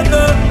billetes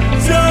de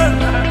 100.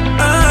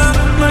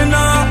 No hay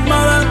nada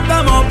malo,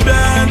 estamos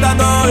bien, está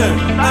todo bien.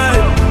 Ey,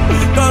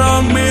 todos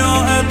los míos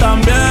están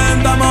bien,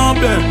 estamos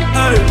bien.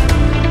 Ey,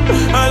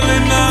 el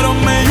dinero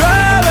me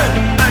llueve.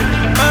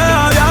 A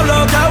diablo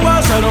que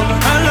aguacero.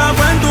 En la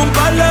cuenta un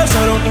par de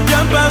cero. Y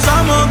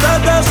empezamos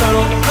desde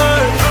cero.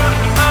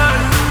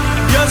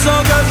 Y eso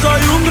que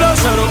soy un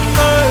grosero.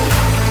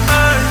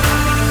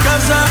 Que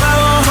se me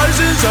baja el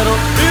sincero.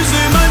 Y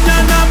si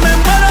mañana me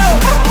muero,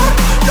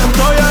 ya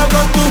estoy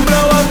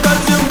acostumbrado a estar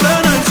siempre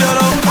en el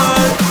cielo.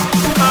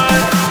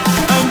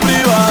 En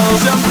privado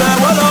siempre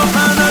vuelo.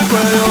 En el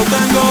cuello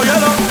tengo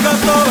hielo. Que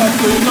todo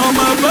esto y no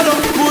me pelo.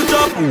 Mucho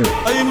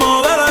y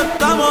modelo,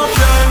 estamos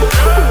bien.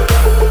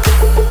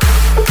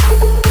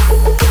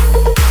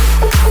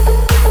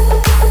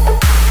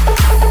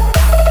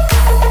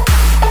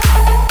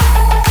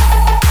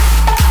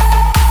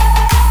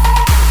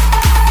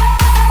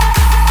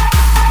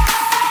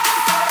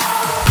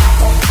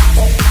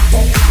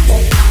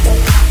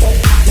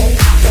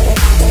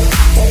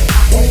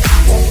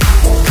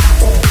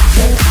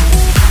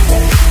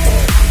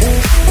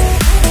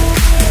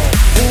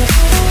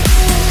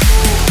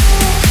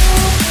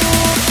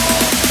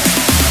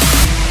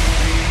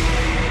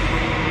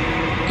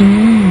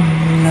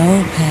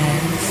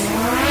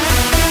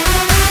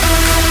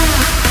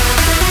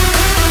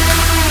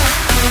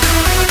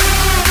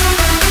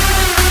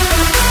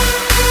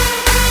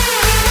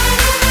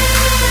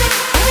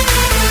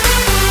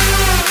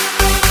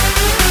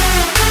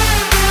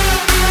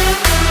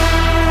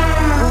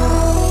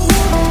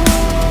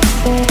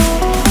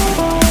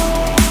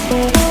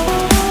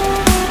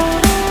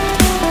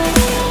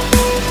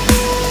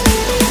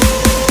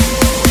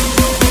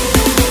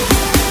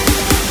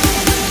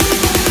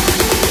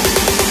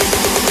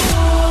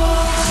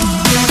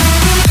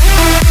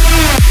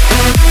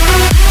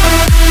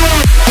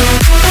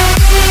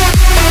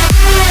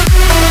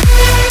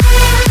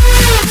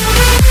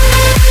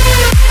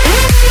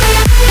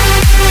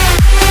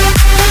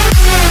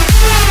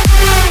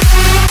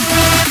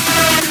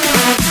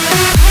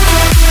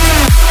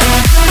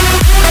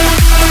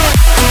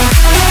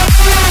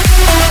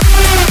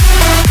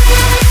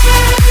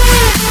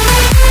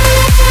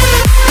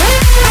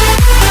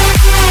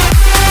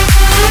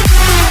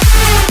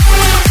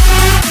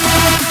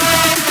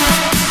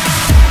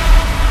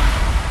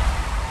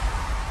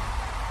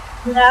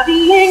 La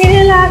vi en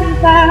el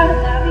altar.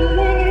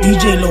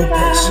 DJ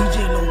López.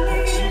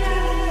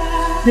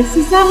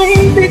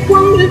 Precisamente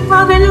cuando el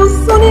Padre los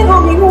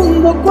unió, mi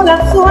mundo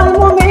colapsó al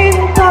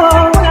momento.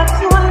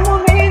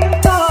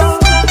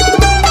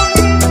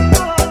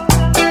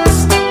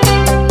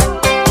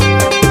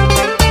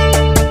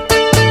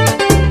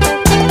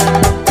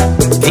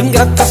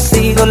 Ingrata ha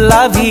sido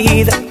la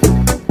vida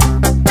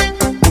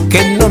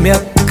que no me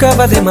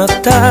acaba de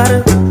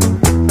matar.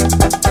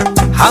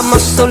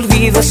 Jamás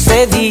olvido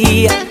ese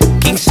día,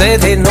 15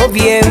 de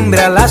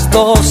noviembre a las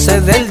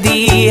 12 del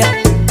día.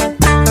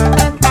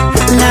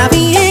 La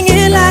vi en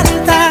el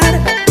altar,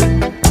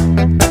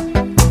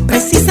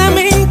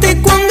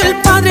 precisamente cuando el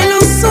Padre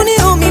los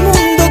unió, mi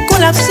mundo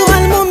colapsó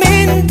al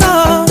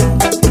momento.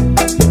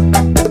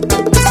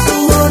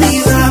 Todo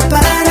iba a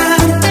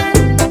parar,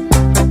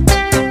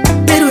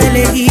 pero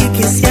elegí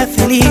que sea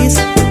feliz,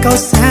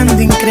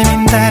 causando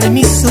incrementar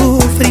mi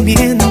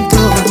sufrimiento.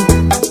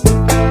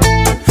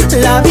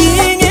 La vi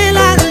en el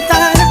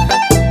altar,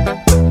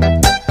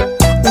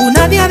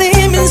 una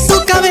diadema en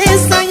su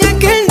cabeza, y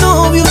aquel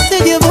novio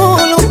se llevó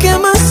lo que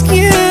más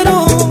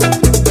quiero.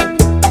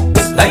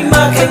 La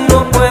imagen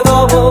no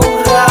puedo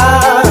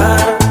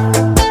borrar,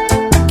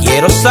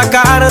 quiero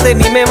sacar de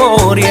mi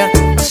memoria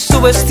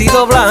su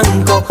vestido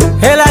blanco,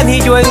 el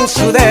anillo en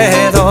su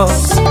dedo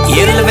y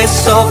el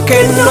beso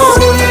que no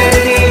le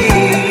di.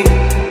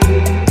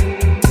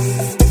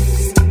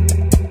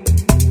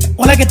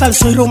 Hola, ¿qué tal?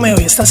 Soy Romeo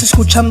y estás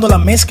escuchando la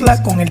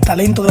mezcla con el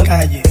talento de la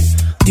calle,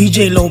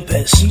 DJ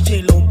López.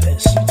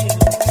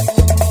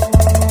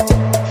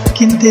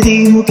 ¿Quién te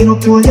dijo que no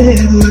puedo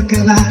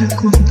acabar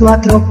con tu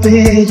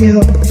atropello?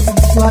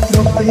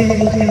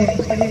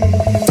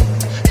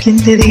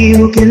 ¿Quién te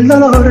dijo que el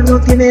dolor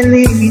no tiene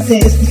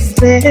límites?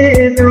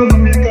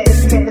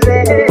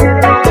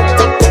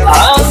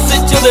 Has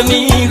hecho de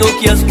mí lo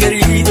que has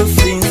querido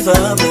sin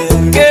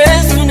saber que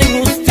es una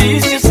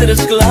injusticia ser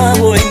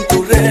esclavo en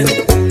tu red.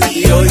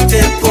 Y hoy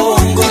te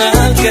pongo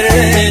una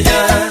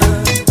querella,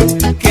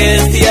 que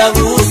este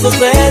abuso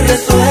se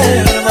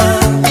resuelva.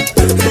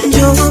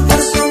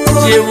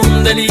 Llevo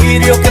un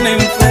delirio que me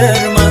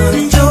enferma,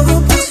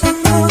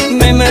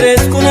 me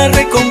merezco una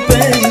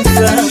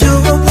recompensa.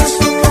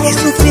 He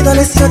sufrido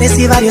lesiones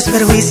y varios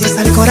perjuicios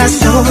al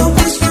corazón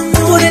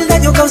por el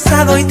daño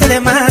causado y te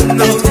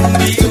demando.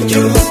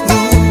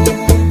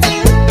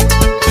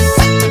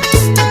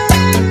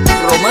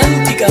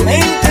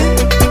 Románticamente,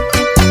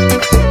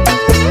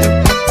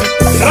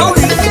 Raúl.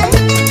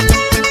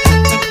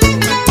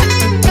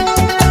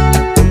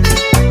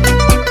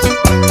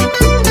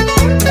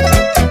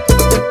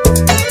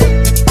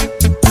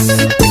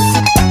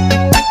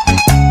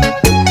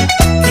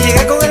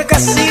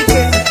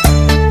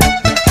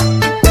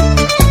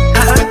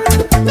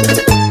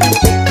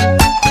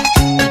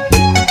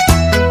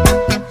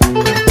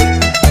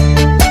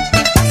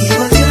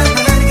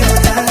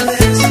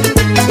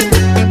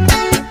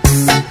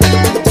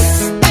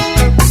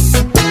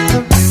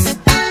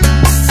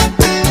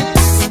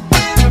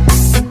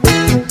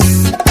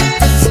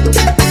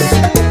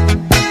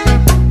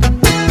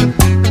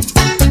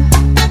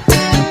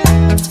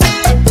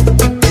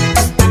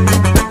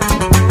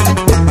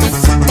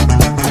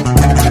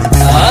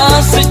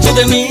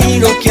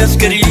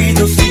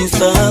 querido sin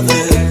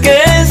saber que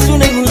es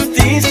una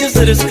injusticia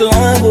ser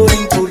esclavo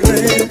en tu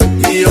red.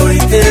 Y hoy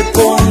te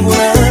pongo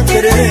una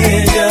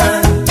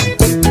querella,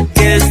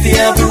 que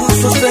este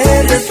abuso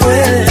se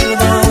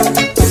resuelva.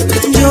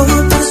 Yo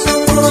por su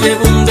amor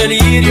llevo un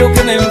delirio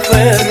que me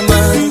enferma.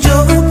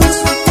 Yo por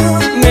su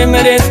amor me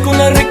merezco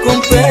una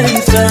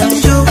recompensa.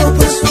 Yo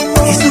por su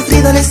amor he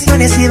sufrido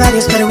lesiones y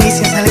varios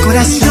perjuicios al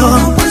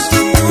corazón.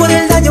 Por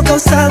el daño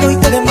causado y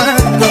te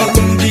demando.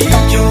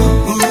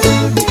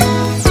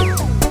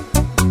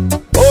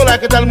 Hola,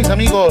 ¿qué tal mis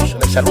amigos?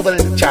 Les saluda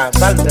el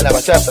Chazal de la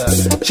Bachata.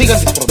 Sigan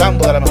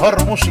disfrutando de la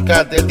mejor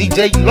música de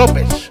DJ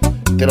López.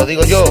 Te lo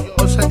digo yo.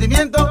 Con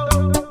sentimiento,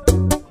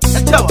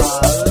 el chaval.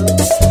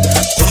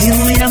 Hoy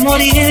voy a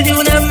morir de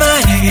una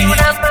mano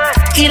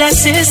y la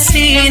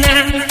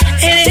asesina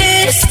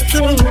eres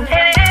tú.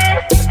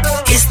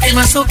 Este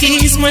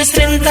masoquismo es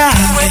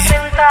rentable,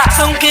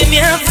 aunque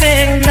me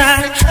afecta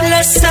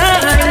la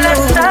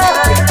salud.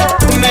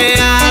 Me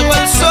hago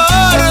el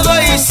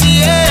sordo y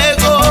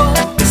ciego,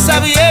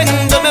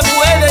 sabiendo me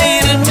puede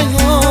ir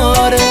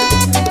mejor.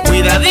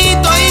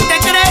 Cuidadito y te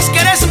crees que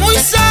eres muy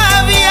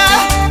sabia.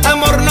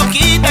 Amor no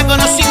quita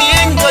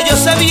conocimiento, yo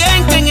sé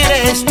bien quién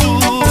eres tú.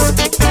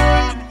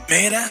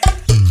 Mira,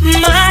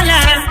 mala,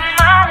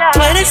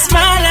 tú eres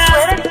mala,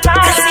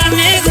 así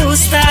me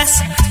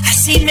gustas,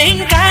 así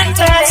me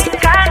encantas.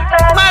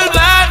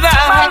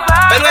 Malvada,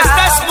 pero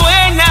estás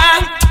buena.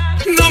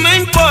 No me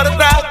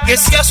importa que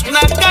seas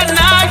una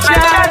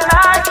canalla.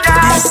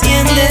 Me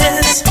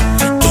enciendes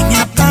y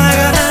me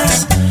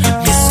apagas,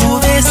 me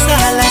subes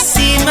a la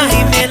cima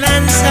y me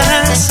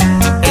lanzas.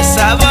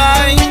 Esa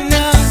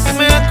vaina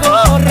me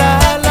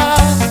acorrala,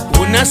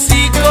 una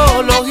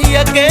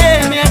psicología que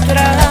me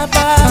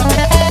atrapa.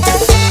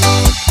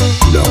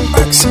 Lo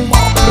Máximo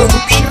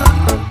Producción.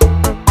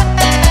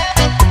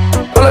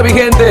 Hola mi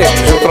gente,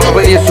 soy Otro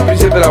Reyes, su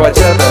príncipe de la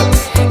bachata.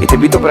 Y te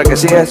invito para que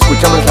sigas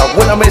escuchando esta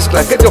buena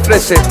mezcla que te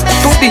ofrece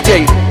tu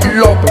DJ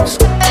López.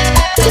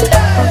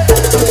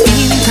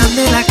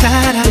 Píntame la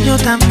cara, yo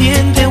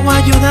también te voy a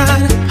ayudar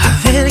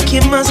a ver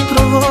quién más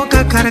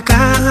provoca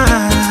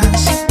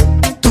carcajadas.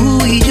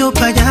 Tú y yo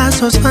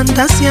payasos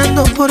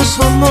fantaseando por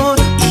su amor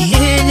y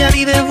ella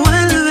ni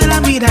devuelve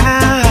la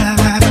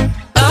mirada.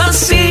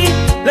 Así,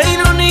 la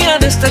ironía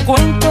de este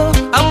cuento,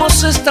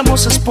 ambos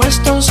estamos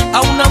expuestos a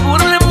una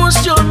burla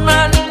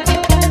emocional.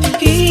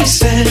 Y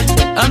sé,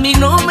 a mí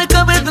no me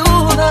cabe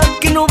duda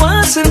que no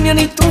va a ser mía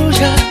ni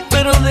tuya,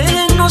 pero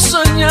déjenos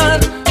soñar.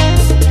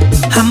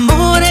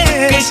 Amores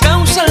que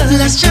causan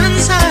las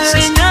chanzas,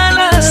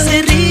 señalan,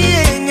 se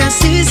ríen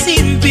así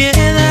sin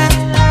piedad.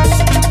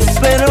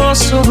 Pero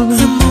son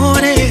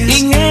amores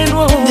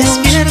ingenuos,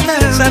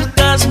 despierta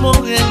sarcasmo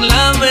en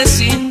la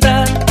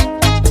vecindad.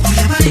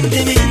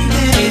 Aparentemente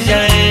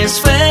ella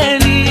es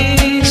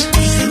feliz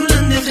y se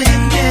burlan de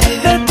frente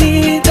de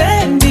ti,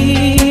 de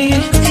mí.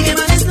 Y que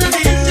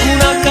modestamente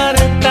una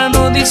careta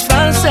no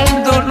disfraza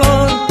el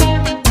dolor,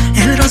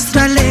 el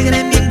rostro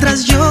alegre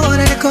mientras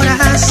llora el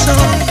corazón.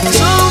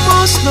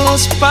 Somos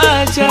dos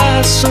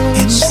payasos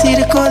en un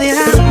circo de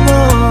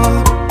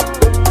amor.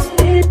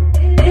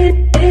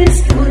 Es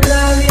tu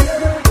labio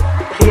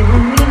que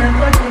domina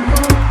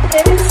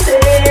cualquier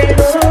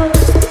deseo.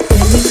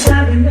 En mis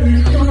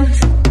labios,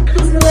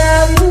 tus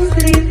labios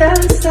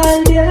gritan, sal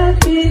de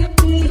aquí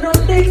y no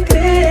te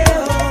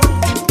creo.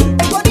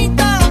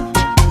 Bonita,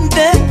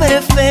 de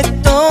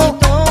perfecto,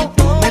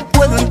 me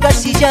puedo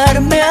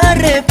encasillar, me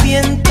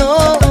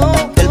arrepiento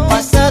del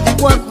pasado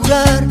y voy a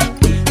jurar.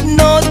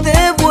 No te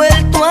he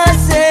vuelto a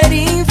ser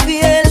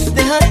infiel,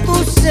 deja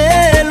tus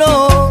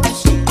celos.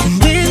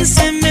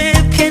 Convénceme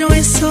que no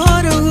es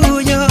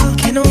orgullo,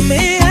 que no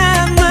me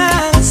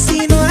amas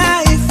si no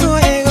hay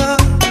fuego.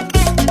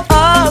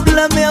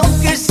 Háblame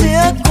aunque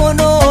sea con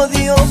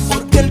odio,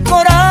 porque el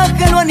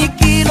coraje lo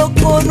aniquilo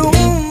con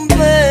un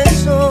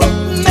beso.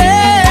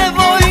 Me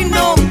voy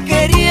no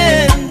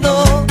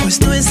queriendo,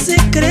 pues no es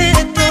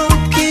secreto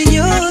que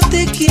yo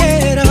te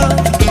quiero.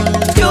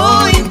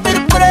 Yo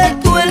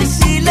interpreto el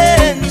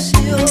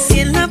silencio. Si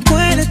en la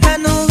puerta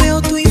no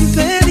veo tu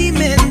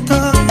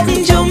impedimento,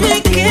 yo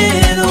me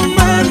quedo,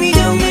 mami,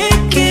 yo me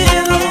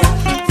quedo.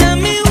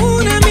 Dame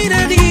una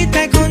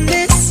miradita con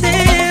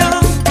deseo.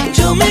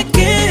 Yo me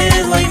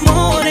quedo, ay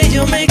more,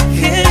 yo me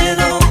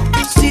quedo.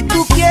 Si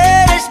tú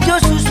quieres yo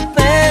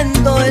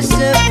suspendo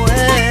ese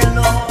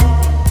vuelo.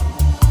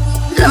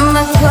 La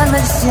mejor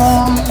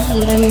versión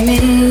de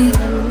mí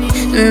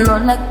no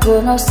la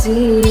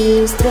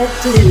conociste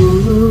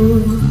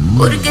tú,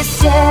 porque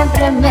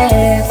siempre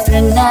me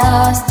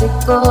frenaste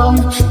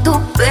con tu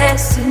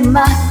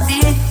pésima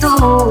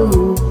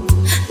actitud.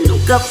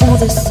 Nunca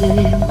pude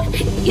ser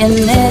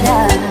quien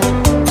era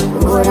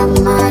por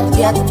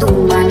amarte a tu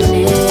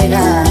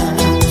manera.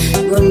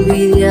 Me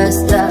olvidé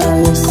hasta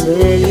de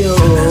serio.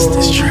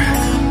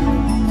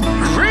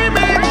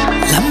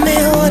 La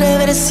mejor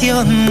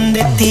versión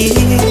de ti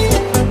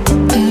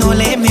no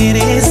le he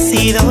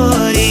merecido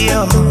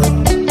yo.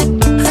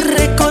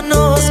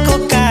 Reconozco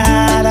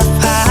cada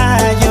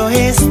fallo,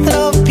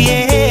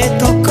 estropeé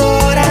tu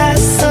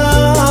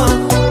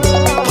corazón.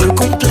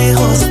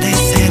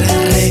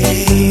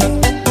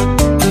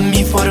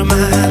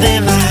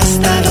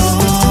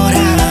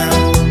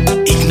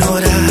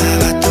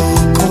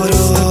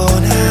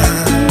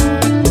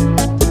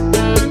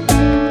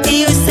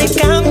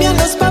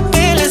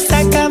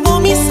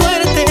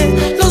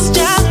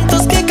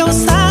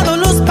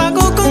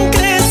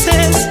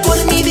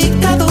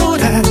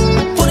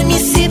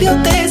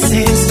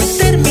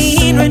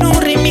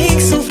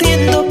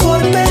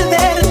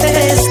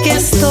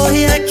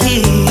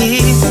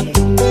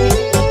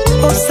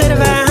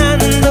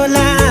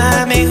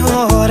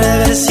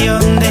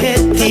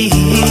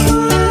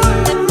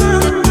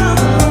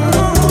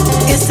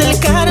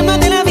 karma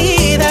de la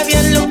vida,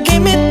 bien lo que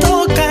me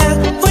toca.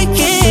 Hoy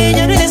que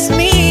ya no eres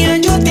mía,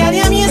 yo te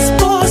haré a mi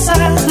esposa.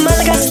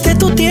 Malgasté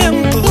tu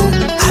tiempo,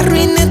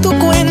 arruiné tu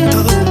cuento.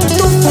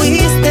 Tú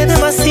fuiste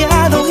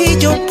demasiado y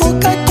yo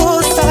poca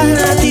cosa.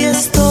 Nadie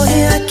estoy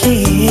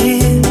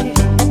aquí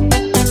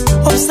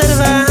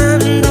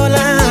observando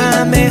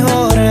la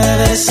mejor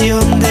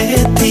versión de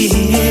ti.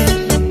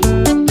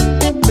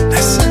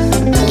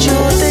 Yo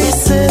te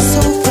hice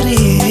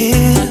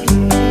sufrir,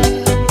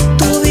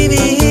 tú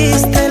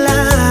viviste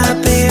la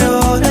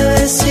peor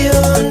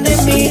versión de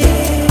mí.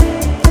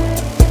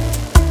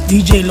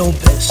 DJ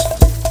López.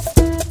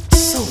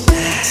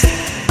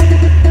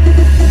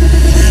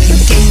 Nadie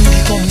entiende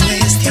cómo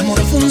este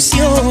amor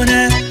funciona.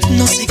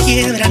 No se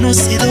quiebra, no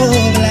se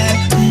dobla,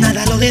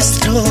 nada lo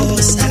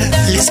destroza.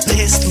 Les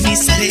presto mi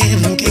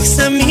cerebro que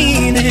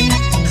examinen,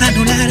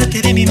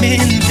 anularte de mi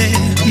mente,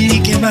 ni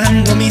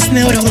quemando mis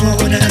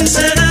neuronas.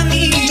 Para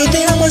mí, yo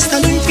te amo hasta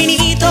lo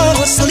infinito,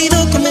 sólido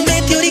como un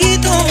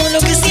meteorito. Lo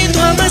que siento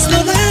jamás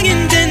lo van a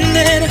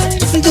entender.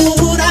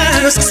 Duda,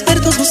 los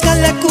expertos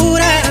buscan la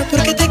cura,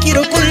 porque te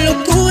quiero con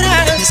locura.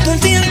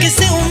 Desconfían que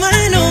sea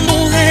humano,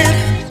 mujer.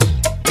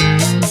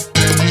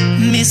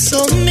 Me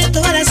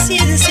someto a la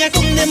ciencia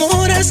con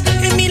demoras.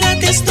 En mí la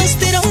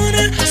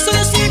testosterona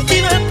solo se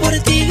activa por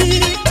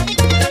ti.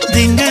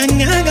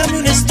 Vengan, hágame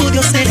un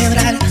estudio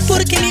cerebral,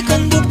 porque mi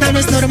conducta no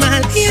es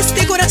normal. Y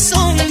este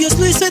corazón Dios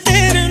lo hizo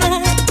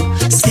eterno.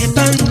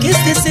 Sepan que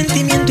este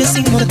sentimiento es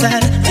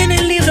inmortal. En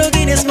el libro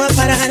Guinness va a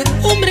parar.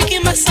 Hombre que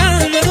más ama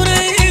de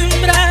una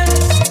hembra.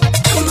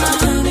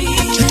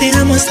 Yo te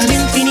amo hasta el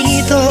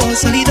infinito,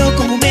 sólido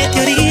como un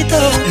meteorito.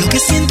 Lo que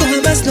siento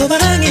jamás lo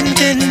van a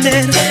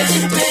entender.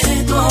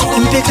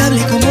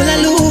 Impecable como la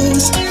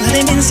luz, la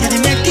demencia de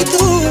mi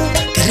actitud.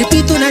 Te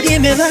repito, nadie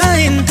me va a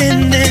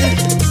entender.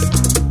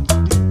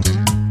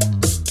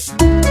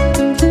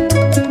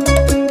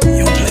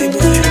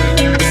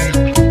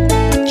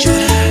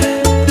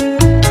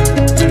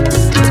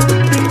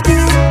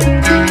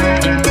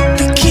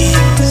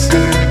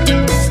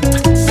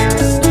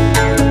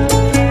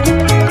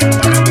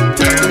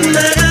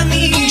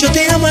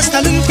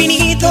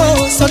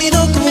 Sólido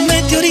como un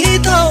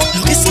meteorito,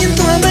 lo que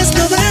siento jamás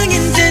lo van a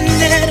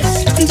entender.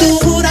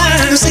 Dura,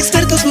 los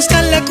expertos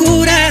buscan la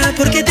cura,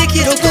 porque te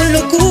quiero con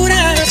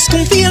locura.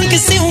 Desconfían que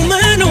sea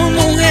humano,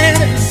 mujer.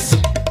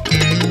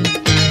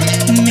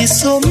 Me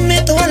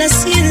someto a la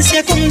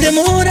ciencia con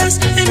demoras.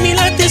 En mí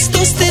la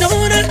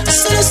testosterona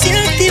solo se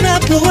activa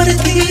por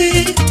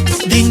ti.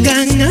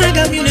 Vengan,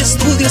 hágame un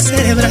estudio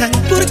cerebral,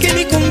 porque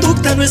mi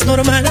conducta no es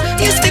normal.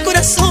 Y este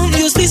corazón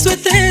Dios lo hizo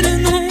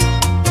eterno.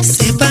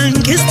 Sepan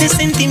que este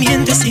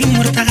sentimiento es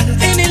inmortal.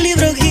 En el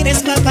libro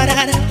Guinness va a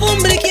parar.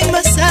 Hombre, quien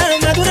más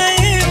ama de una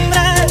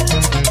hembra.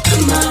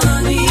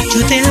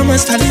 Yo te amo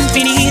hasta el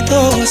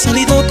infinito,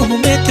 sólido como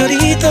un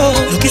meteorito.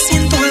 Lo que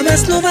siento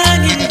jamás lo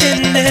van a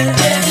entender.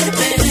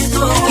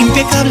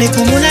 Impecable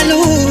como la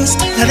luz,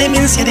 la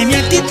demencia de mi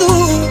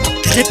actitud.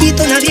 Te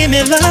repito, nadie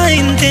me va a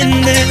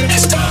entender.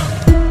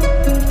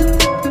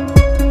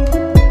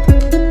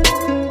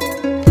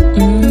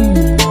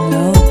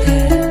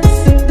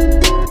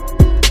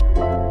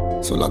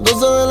 Son las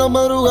 12 de la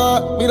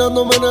madrugada,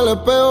 mirándome en el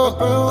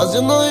espejo,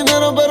 haciendo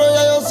dinero, pero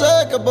ya yo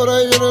sé que por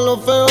ahí vienen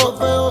los feos.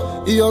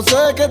 Y yo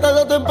sé que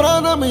tarde o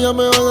temprano a mí ya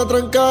me van a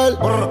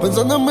trancar.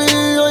 Pensando en mí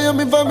y en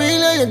mi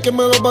familia y en quién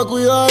me los va a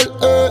cuidar.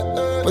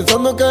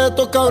 Pensando que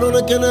estos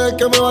cabrones, quién es el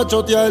que me va a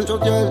chotear.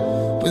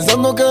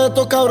 Pensando que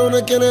estos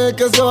cabrones, quién es el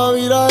que se va a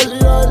virar.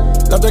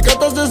 La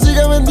tecata se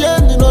sigue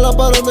vendiendo y no la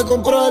paran de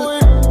comprar.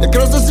 El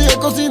cross se sigue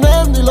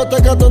cocinando y los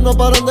tecatos no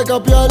paran de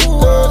capear.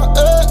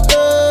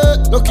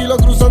 Los kilos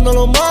cruzando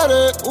los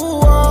mares,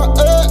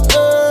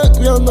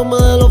 cuidándome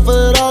de los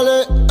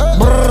federales.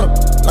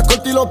 La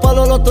corte y los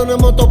palos los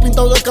tenemos todos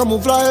pintados de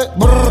camuflaje.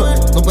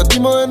 Nos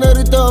vestimos de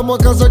negro y te vamos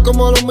a casar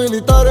como los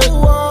militares.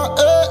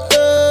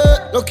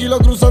 Los kilos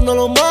cruzando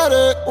los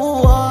mares,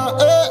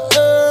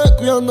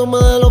 cuidándome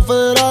de los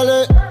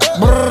federales.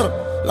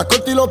 La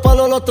corte y los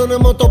palos los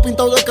tenemos todos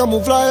pintados de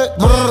camuflaje.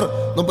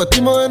 Nos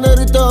vestimos de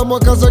negro y te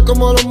vamos a casar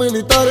como los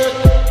militares.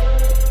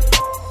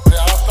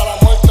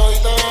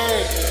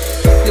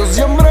 Yo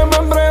siempre me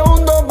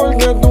pregunto por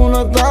qué tú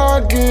no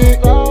estás aquí.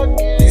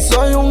 Y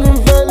soy un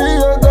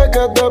infeliz desde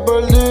que te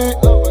perdí.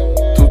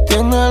 Tú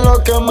tienes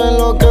lo que me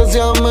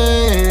enloquece a mí.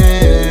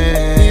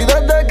 Y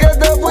desde que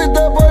te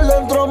fuiste por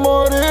dentro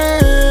morí.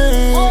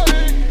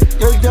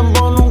 Y el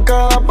tiempo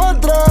nunca da para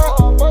atrás.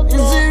 Y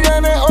si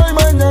vienes hoy,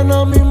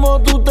 mañana mismo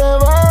tú te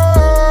vas.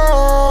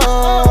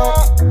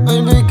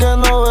 Baby, qué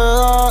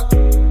novedad.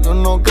 Yo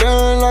no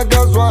creo en la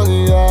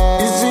casualidad.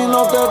 Y si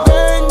no te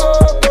tengo,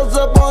 te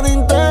se pone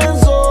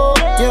intenso.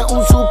 Y es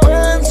un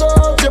suspenso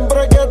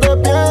siempre que te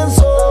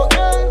pienso.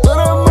 Tú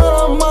eres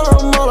mala, mala,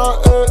 mala,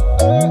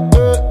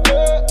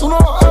 Tú no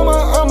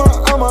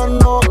amas,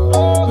 no,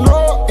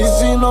 no. Y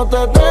si no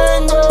te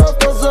tengo,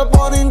 te se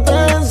pone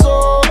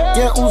intenso. Y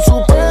es un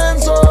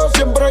suspenso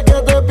siempre que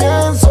te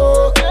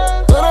pienso.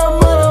 Tú eres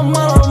mala,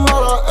 mala,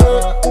 mala,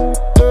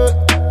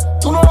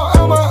 Tú no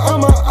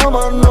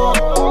amas, no,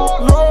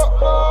 no.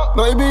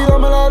 Baby,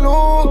 dame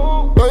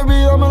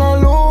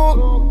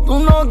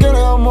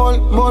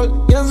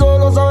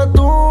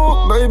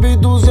Baby,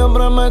 tú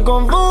siempre me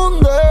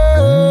confundes.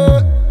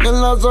 Y en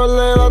la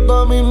soledad tú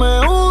a mí me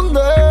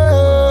hundes.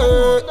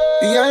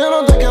 Y ya yo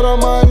no te quiero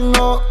amar,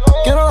 no.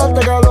 Quiero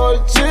darte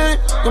calor, sí.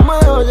 Yo me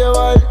dejo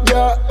llevar,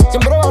 ya.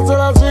 Siempre va a ser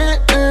así.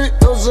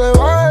 No se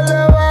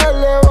vale,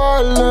 vale,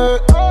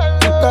 vale.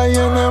 Está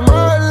llena de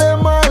males,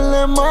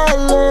 males,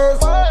 males.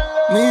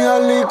 Mi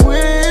Harley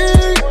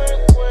Quinn.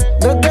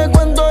 De este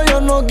cuento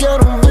yo no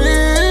quiero un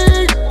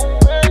beat.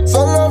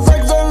 Solo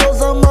sexo en los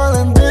San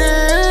Valentín.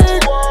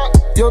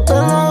 Yo te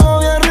lo hago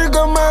bien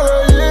rico en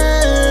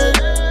Medellín.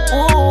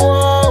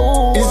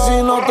 Y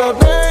si no te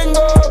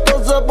tengo,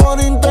 todo se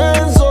pone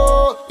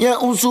intenso. Y es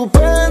un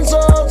suspenso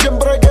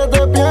siempre que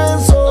te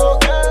pienso.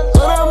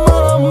 Tú eres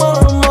mala,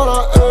 mala, mala,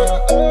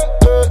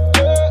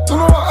 Tú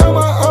no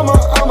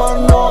amas,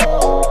 no,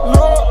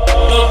 no.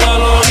 Yo te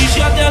lo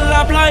hice a ti en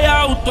la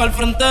playa, justo al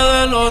frente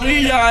de la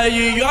orilla. Ella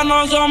y yo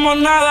no somos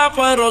nada,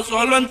 pero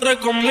solo entre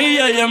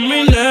comillas. Ella es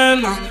mi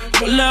nena,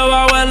 por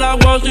debajo del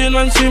agua,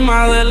 sino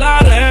encima de la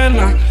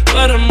arena. Tú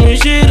eres mi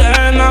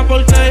sirena,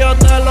 porque yo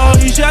te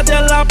lo hice a ti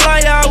en la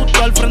playa,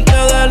 justo al frente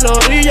de la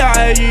orilla.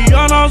 Ella y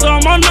yo no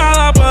somos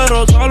nada,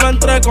 pero solo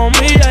entre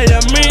comillas. Ella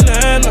es mi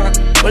nena,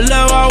 por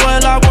debajo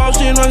del agua,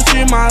 sino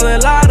encima de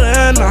la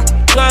arena.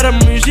 Tú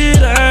eres mi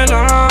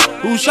sirena.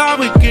 Usa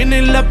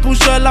bikini, le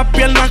puse las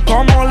piernas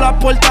como las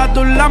puertas de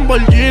un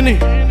Lamborghini.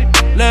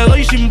 Le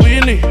doy sin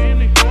Vini,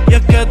 y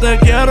es que te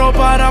quiero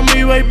para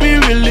mi baby,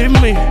 believe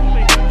me.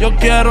 Yo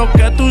quiero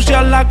que tú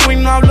seas la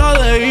queen, no hablo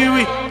de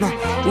Ivy, no.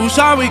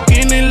 Usa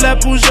bikini, le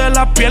puse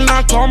las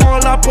piernas como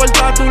las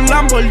puertas de un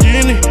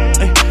Lamborghini.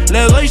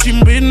 Le doy sin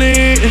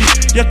Vini,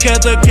 y es que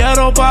te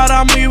quiero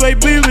para mi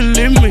baby,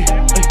 believe me.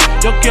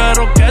 Yo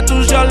quiero que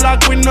tú seas la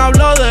queen, no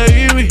hablo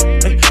de Ivy.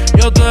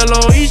 Yo te lo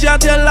hice a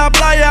ti en la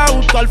playa,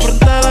 justo al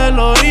frente de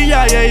la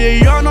orilla. Y ella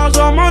y yo no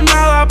somos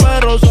nada,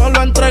 pero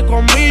solo entre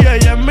comillas.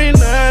 Ella es mi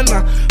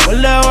nena, por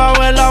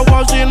debajo del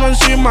agua, sino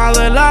encima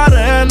de la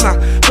arena.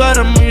 Tú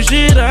eres mi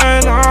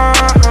sirena.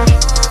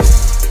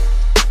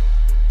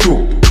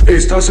 Tú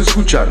estás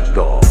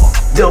escuchando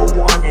The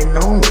One and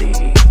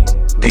Only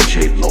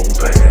DJ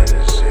López.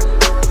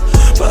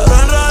 Pero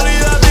en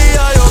realidad,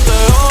 tía, yo te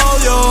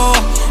odio,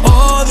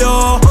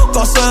 odio.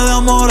 Pasé de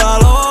amor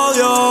al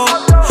odio.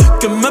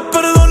 Que me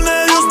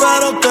perdone Dios,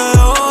 pero te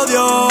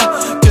odio.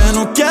 Que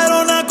no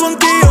quiero nada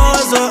contigo,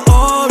 eso es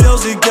obvio.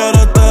 Si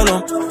quieres te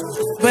lo...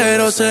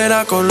 Pero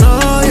será con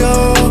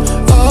odio,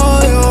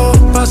 odio.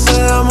 Pasé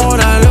de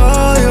amor al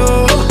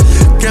odio.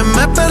 Que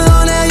me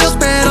perdone Dios,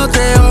 pero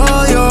te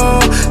odio.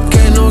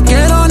 Que no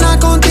quiero nada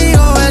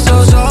contigo,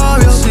 eso es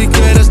obvio. Si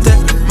quieres te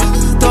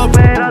mato,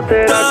 pero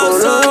te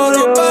deseo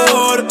lo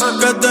peor.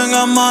 Que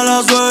tengas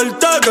mala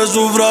suerte, que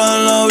sufras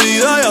en la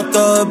vida y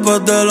hasta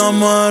después de la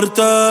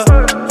muerte.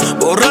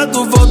 Borré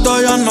tu foto,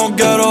 ya no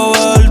quiero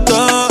verte.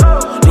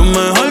 Lo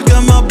mejor que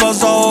me ha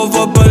pasado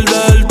fue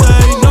perderte.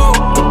 Y no,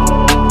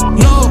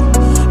 no,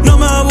 no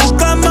me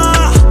busques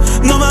más,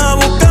 no me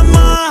busques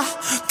más,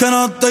 que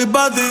no estoy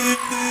pa' ti.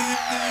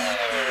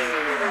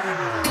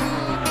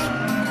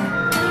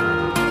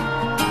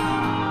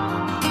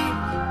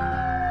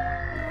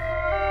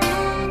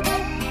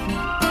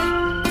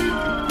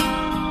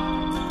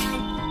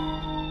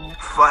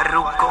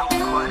 Farruko,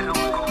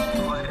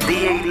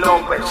 DJ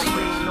López.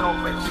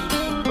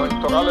 Los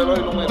intocables, los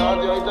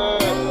Illuminati, ahí te...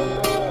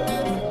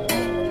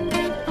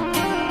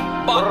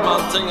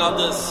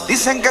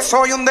 Dicen que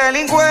soy un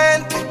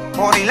delincuente,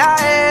 por y la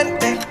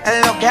gente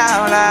es lo que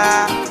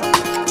habla.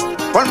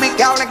 Por mí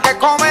que hablen, que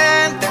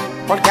comenten,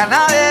 porque a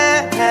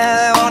nadie le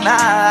debo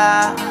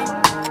nada.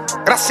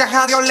 Gracias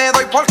a Dios le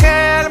doy porque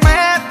él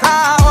me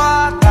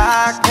estaba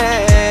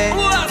ataque.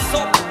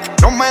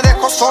 No me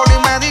dejó solo y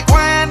me di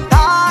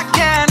cuenta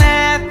quién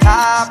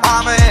está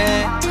pa' mí.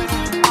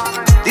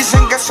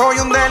 Dicen que soy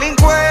un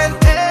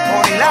delincuente,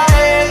 por y la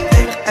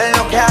gente es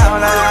lo que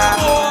habla.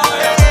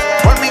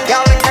 Por mí que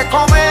hablen, que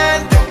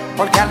comenten,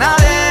 porque a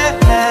nadie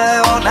le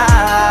debo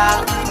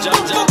nada.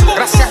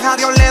 Gracias a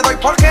Dios le doy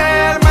porque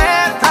él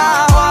me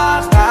estaba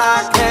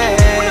ataque.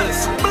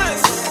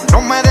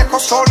 No me dejó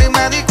solo y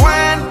me di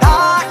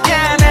cuenta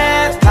quién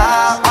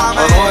está pa' mí.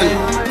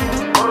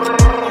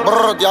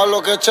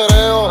 Diablo que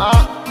chereo.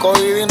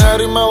 Cogí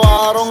dinero y me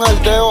bajaron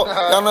el dedo.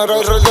 Ya no era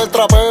el rey del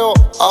trapeo,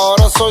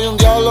 ahora soy un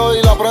diablo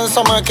y la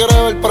prensa me quiere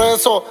ver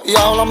preso. Y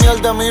hablan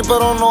miel de mí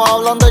pero no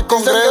hablan del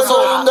Congreso.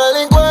 Soy un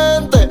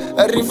delincuente,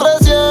 el rifle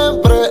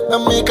siempre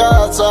en mi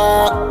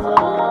casa.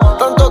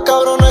 Tantos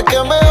cabrones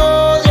que me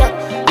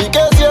odian y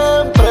que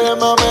siempre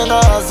me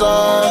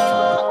amenazan.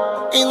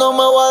 Y no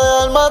me voy a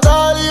dejar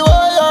matar y voy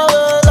a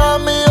ver a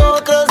mi hijo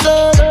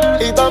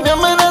crecer. Y también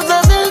me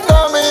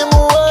necesita mi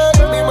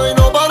mujer. Mi mãe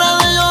no para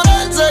de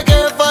llorar, sé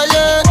que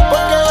fallé.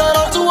 Porque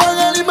era su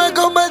ángel y me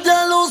convertí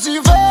en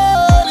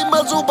Lucifer. Y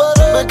me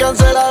superé. Me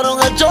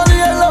cancelaron el chori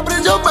y en la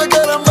prisión me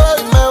quieren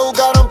ver. Me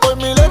buscaron por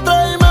mi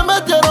letra y me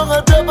metieron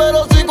el pie.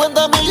 Pero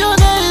 50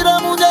 millones y la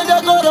mujer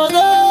ya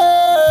coroné.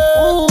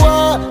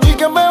 ¿Y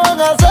qué me van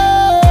a hacer?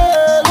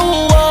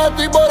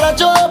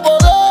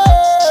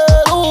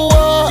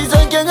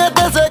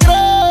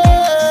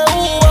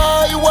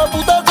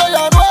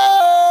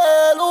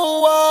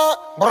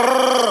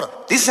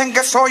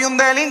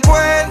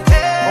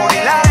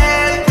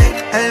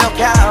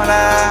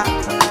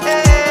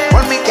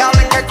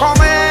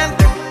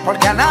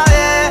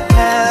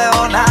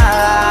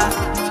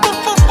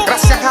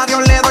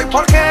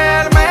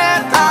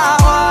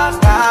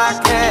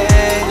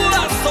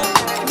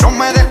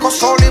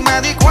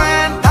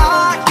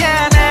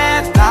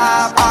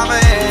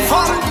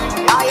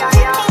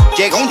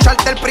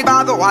 charter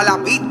privado, a la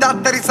pista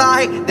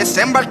aterrizaje,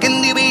 desembarque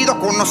individuo,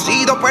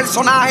 conocido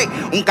personaje.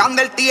 Un can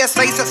del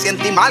TSA y se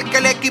siente mal que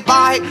el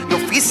equipaje. Y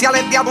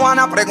oficiales de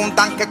aduana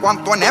preguntan que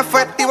cuánto en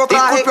efectivo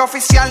traje. Disculpe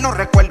oficial, no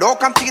recuerdo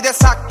cantidad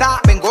exacta.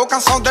 Vengo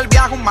cansado del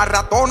viaje, un más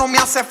rato no me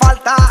hace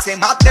falta. Se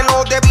más de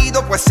lo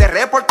debido, pues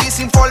cerré por ti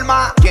sin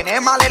forma. Tiene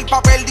mal el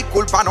papel,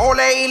 disculpa, no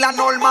leí la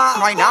norma.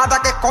 No hay nada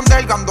que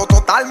esconder, yo ando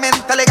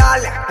totalmente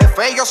legal.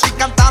 Jefe, yo soy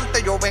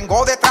cantante, yo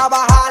vengo de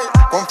trabajar.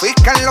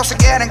 Confísquenlo si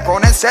quieren,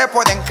 con él se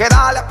pueden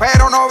quedar.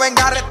 Pero no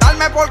venga a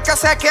retarme porque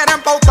se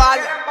quieren pautar.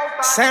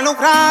 Se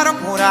lucraron,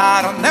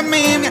 juraron de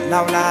mí, me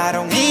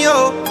hablaron y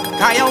yo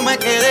callado me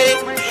quedé.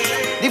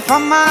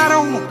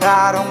 Difamaron,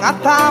 buscaron,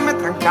 hasta me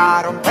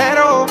trancaron.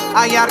 Pero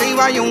ahí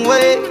arriba hay un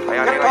güey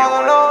que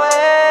todo lo ve.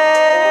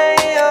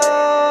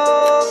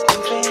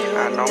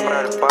 En nombre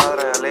del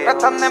Padre, del Hijo,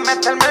 tratan de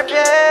meterme el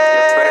pie,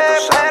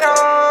 pero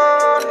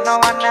no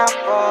van a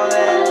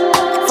poder.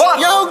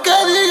 Y aunque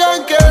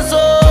digan que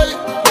soy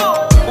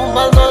un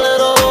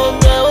bandolero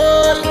donde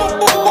voy,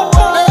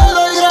 le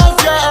doy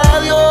gracias a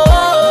Dios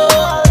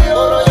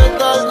por hoy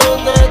estar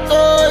donde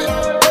estoy.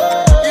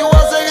 Y voy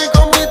a seguir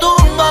con mi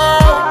tumba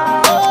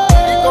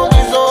y con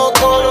mis ojos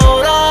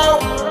colorados,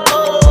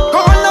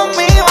 con los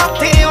míos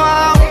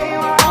activados.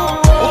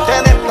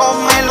 Ustedes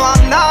me lo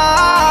han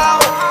dado.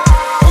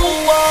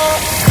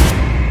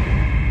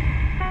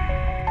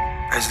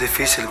 Es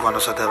difícil cuando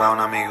se te va un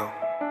amigo.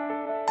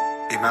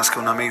 Y más que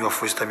un amigo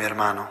fuiste mi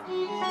hermano.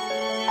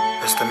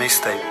 Este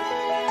mixtape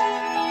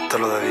te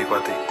lo dedico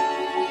a ti,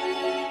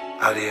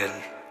 Ariel.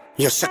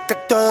 Yo sé que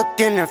todo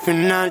tiene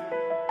final.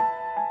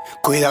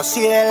 Cuidado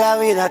si de la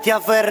vida te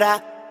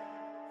aferra.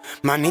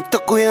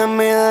 Manito,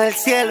 cuídame del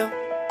cielo.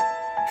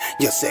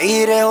 Yo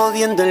seguiré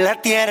jodiendo en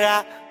la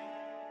tierra.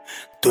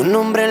 Tu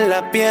nombre en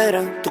la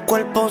piedra, tu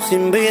cuerpo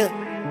sin vida.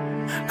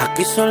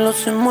 Aquí solo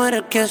se muere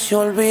el que se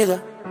olvida.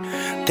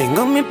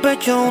 Tengo en mi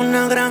pecho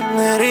una gran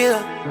herida.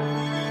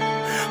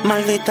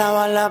 Maldita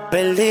bala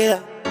perdida.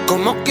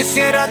 Como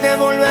quisiera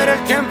devolver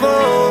el tiempo,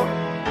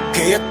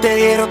 que yo te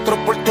diera otra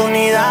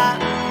oportunidad,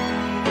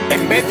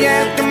 en vez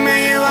de que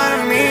me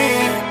llevara a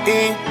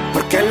mí.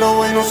 Porque lo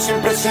bueno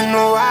siempre se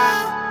nos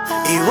va.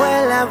 Y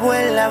vuela,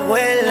 vuela,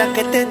 vuela,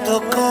 que te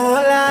tocó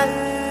volar.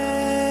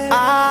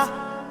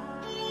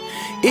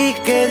 Y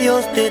que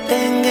Dios te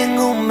tenga en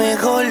un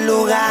mejor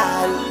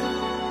lugar.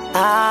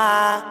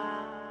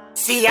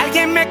 Si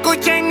alguien me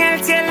escucha en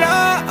el cielo,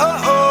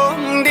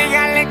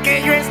 dígale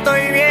que yo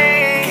estoy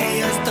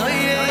bien.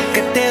 Que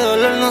este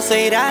dolor no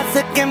se irá,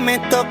 sé que me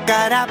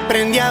tocará.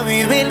 Aprendí a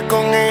vivir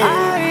con él.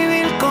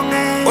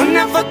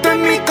 Una foto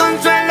en mi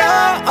consuelo,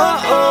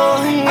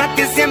 a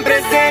ti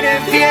siempre seré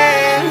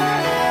fiel.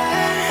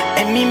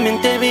 En mi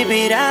mente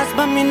vivirás,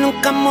 para mí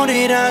nunca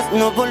morirás.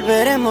 Nos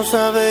volveremos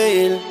a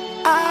ver.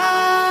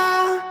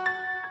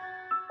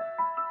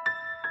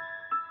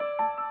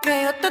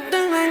 Que yo te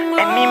tenga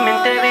en mi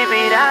mente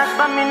vivirás,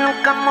 para mí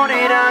nunca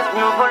morirás.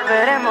 Nos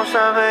volveremos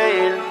a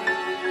ver.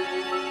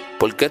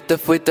 ¿Por qué te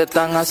fuiste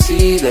tan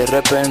así de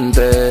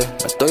repente?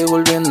 Me estoy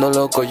volviendo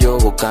loco yo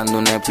buscando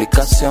una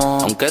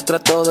explicación. Aunque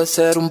trato de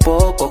ser un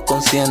poco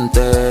consciente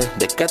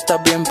de que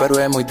estás bien, pero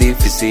es muy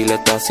difícil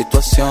esta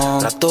situación.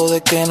 Trato de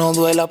que no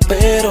duela,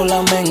 pero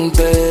la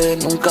mente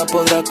nunca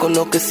podrá con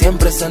lo que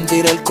siempre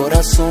sentir el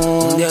corazón.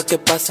 Un día que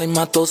pasa y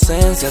más tu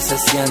ausencia se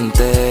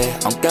siente.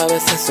 Aunque a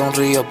veces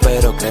sonrío,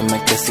 pero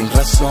créeme que sin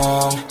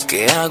razón.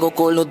 ¿Qué hago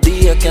con los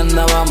días que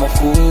andábamos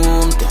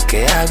juntos?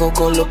 ¿Qué hago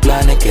con los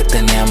planes que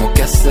teníamos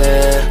que hacer?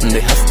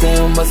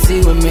 Dejaste un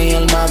vacío en mi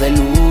alma de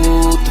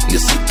luto.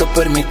 Diosito,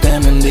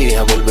 permíteme un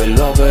día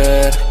volverlo a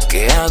ver.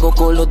 ¿Qué hago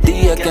con los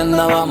días que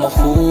andábamos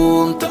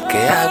juntos?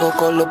 ¿Qué hago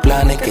con los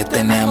planes que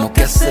teníamos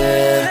que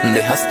hacer?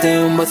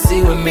 Dejaste un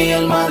vacío en mi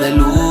alma de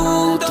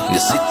luto.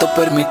 Diosito,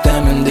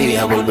 permíteme un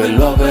día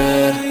volverlo a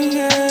ver.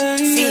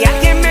 Si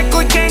alguien me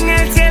escucha en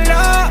el cielo,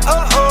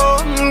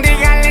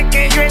 dígale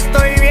que yo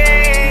estoy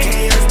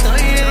bien.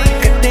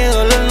 Que este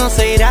dolor no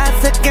se irá,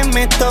 sé que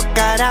me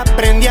tocará.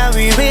 Aprendí a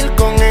vivir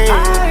con él.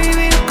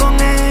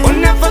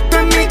 Una foto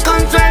en mi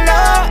consuelo,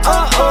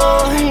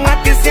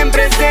 a ti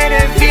siempre seré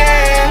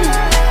fiel.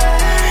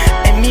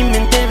 En mi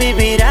mente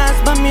vivirás,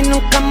 para mí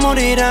nunca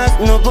morirás.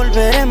 Nos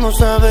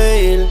volveremos a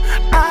ver.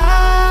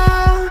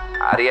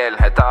 Ariel,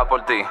 estaba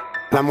por ti.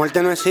 La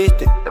muerte no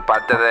existe. De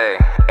parte de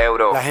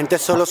Euro. La gente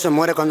solo se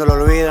muere cuando lo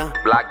olvida.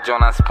 Black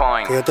Jonas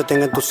Point. Que Dios te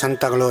tenga en tu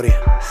santa gloria.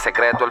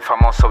 Secreto, el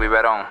famoso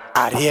biberón.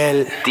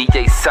 Ariel.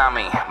 DJ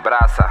Sammy,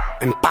 Brasa.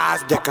 En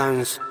paz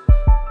descansa.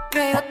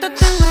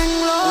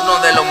 Uno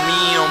de los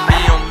míos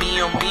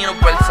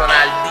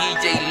personal,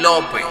 DJ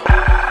López.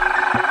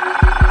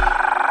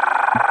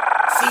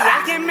 Si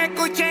alguien me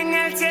escucha en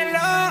el cielo,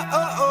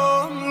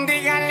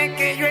 dígale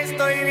que yo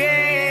estoy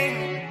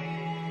bien.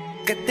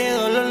 Que este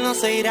dolor no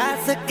se irá,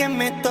 sé que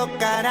me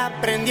tocará.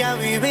 Aprendí a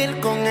vivir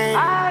con él.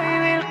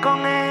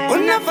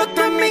 Una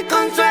foto en mi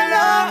consuelo,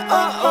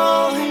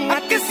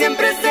 a que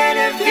siempre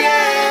seré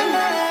fiel.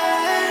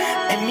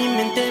 En mi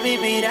mente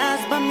vivirás,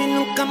 para mí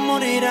nunca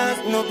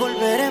morirás. Nos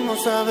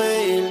volveremos a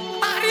ver.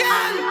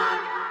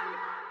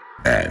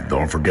 And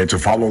don't forget to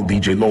follow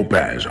DJ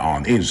Lopez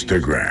on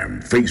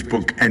Instagram,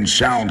 Facebook, and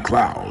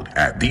SoundCloud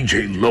at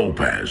DJ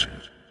Lopez.